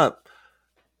thing up,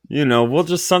 we'll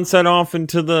just sunset off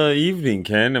into the evening,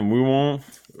 Ken, and we'll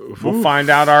find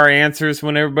out our answers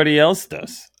when everybody else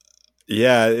does.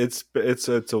 Yeah, it's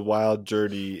a wild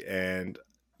journey, and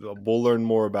we'll learn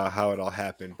more about how it all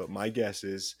happened. But my guess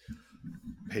is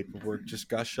paperwork just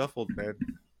got shuffled, man.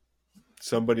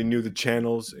 Somebody knew the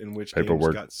channels in which games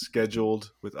got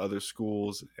scheduled with other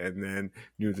schools, and then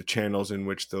knew the channels in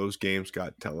which those games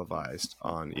got televised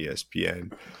on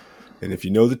ESPN. And if you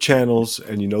know the channels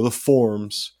and you know the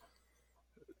forms,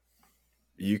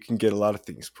 you can get a lot of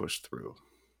things pushed through.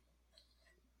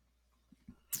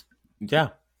 Yeah,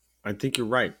 I think you're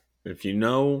right. If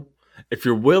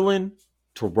you're willing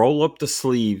to roll up the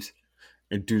sleeves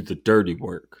and do the dirty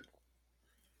work,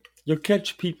 you'll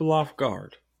catch people off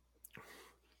guard.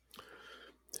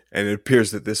 And it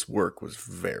appears that this work was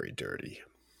very dirty.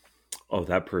 Oh,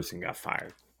 that person got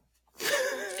fired.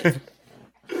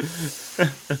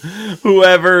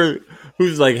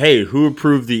 Who's like, hey, who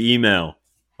approved the email?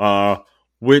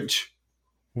 Which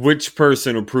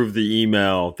person approved the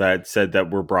email that said that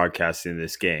we're broadcasting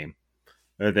this game?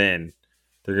 And then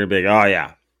they're gonna be like, oh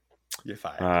yeah, you're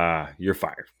fired. You're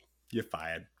fired. You're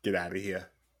fired. Get out of here.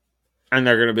 And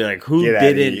they're gonna be like, who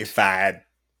didn't you're fired.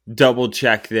 Double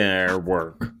check their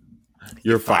work?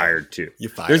 You're fired too. You're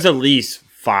fired. There's at least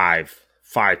five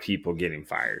people getting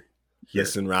fired.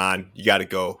 Listen, Ron, you got to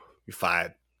go. You're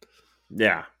fired.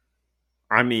 Yeah.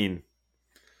 I mean,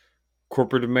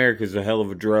 corporate America is a hell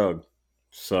of a drug.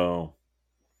 So,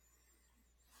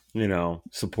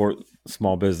 support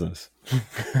small business.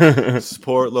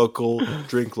 Support local,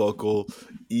 drink local,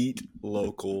 eat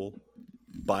local,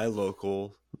 buy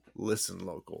local, listen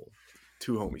local.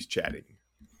 Two homies chatting.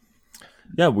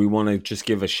 Yeah, we want to just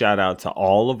give a shout out to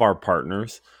all of our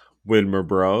partners. Widmer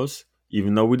Bros,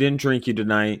 even though we didn't drink you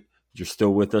tonight, you're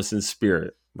still with us in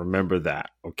spirit. Remember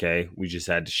that, okay? We just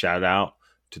had to shout out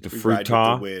to the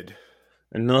Fruitaw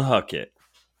and the Huckett.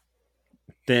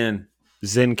 Then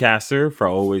Zencaster for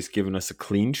always giving us a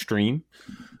clean stream.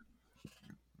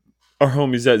 Our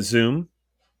homies at Zoom,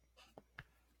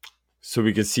 so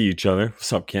we can see each other.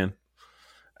 What's up, Ken?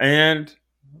 And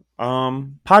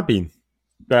Podbean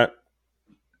that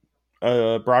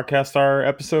broadcast our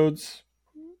episodes,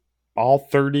 all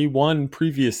 31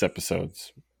 previous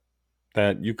episodes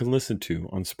that you can listen to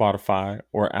on Spotify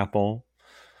or Apple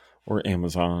or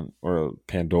Amazon or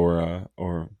Pandora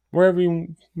or wherever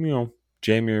you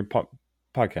jam your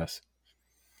podcast.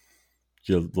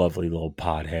 You lovely little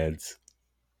podheads.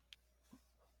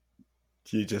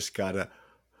 You just gotta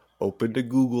open the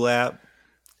Google app,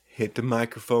 hit the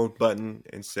microphone button,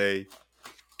 and say,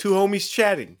 two homies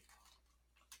chatting.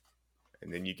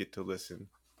 And then you get to listen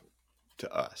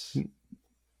to us.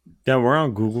 Yeah, we're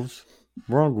on Google's.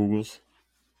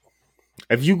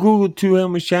 If you Google Two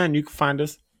Homies Chatting, you can find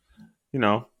us.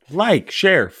 Like,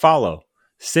 share, follow,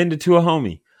 send it to a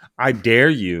homie. I dare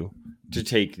you to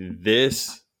take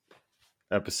this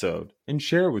episode and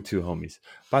share it with two homies.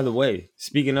 By the way,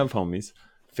 speaking of homies,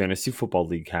 Fantasy Football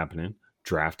League happening.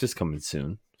 Draft is coming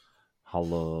soon.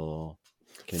 Hello.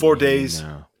 4 days,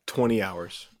 20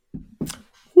 hours.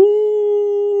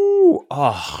 Ooh,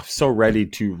 I'm so ready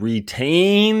to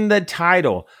retain the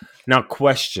title. Now,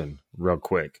 question real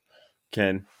quick.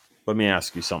 Ken, let me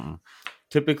ask you something.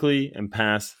 Typically, in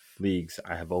past leagues,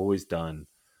 I have always done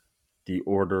the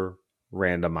order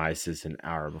randomizes an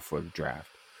hour before the draft.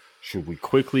 Should we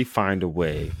quickly find a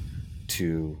way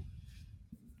to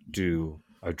do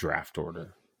a draft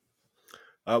order?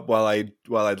 While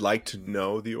I'd like to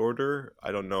know the order,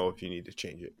 I don't know if you need to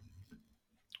change it.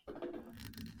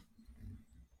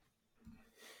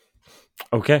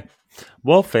 Okay.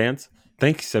 Well, fans,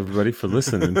 thanks everybody for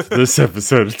listening to this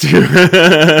episode of Two.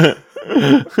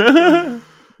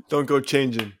 Don't go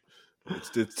changing.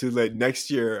 It's too late.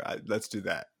 Next year, let's do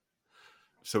that.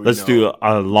 So let's do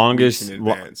a longest in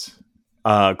advance.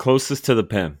 Closest to the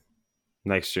pin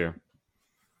next year.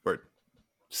 Word.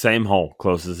 Same hole,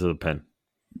 closest to the pin.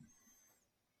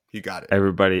 You got it.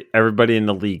 Everybody in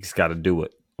the league's got to do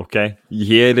it. Okay,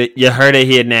 you heard it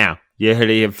here now. You heard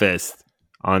it here first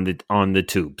on the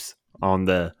tubes, on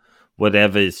the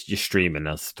whatever you're streaming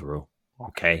us through.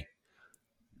 Okay,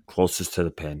 closest to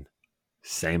the pin,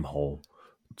 same hole.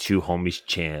 Two homies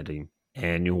chatting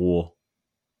annual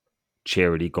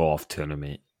charity golf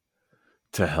tournament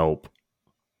to help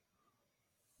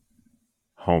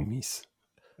homies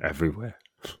everywhere.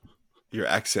 Your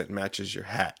accent matches your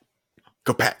hat.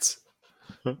 Go Pats.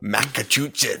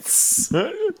 Massachusetts.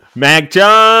 Mac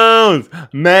Jones.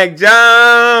 Mac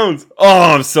Jones.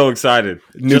 Oh, I'm so excited.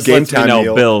 New Just game lets me time know,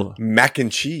 meal. Bill. Mac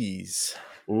and cheese.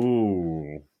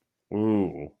 Ooh.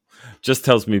 Just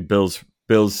tells me Bill's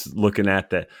looking at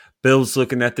the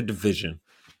division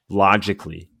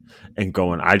logically and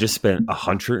going, I just spent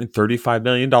 $135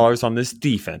 million on this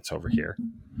defense over here.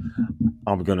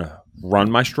 I'm gonna run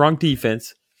my strong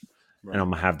defense, and I'm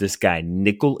gonna have this guy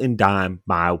nickel and dime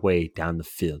my way down the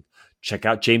field. Check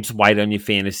out James White on your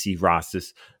fantasy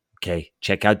rosters. Okay.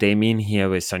 Check out Damian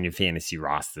Harris on your fantasy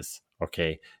rosters.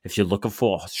 Okay. If you're looking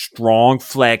for a strong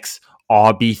flex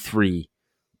RB3,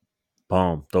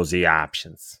 boom, those are your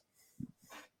options.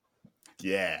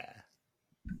 Yeah.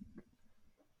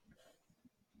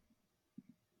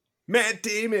 Matt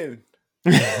Damon.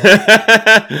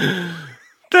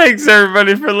 Thanks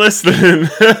everybody for listening.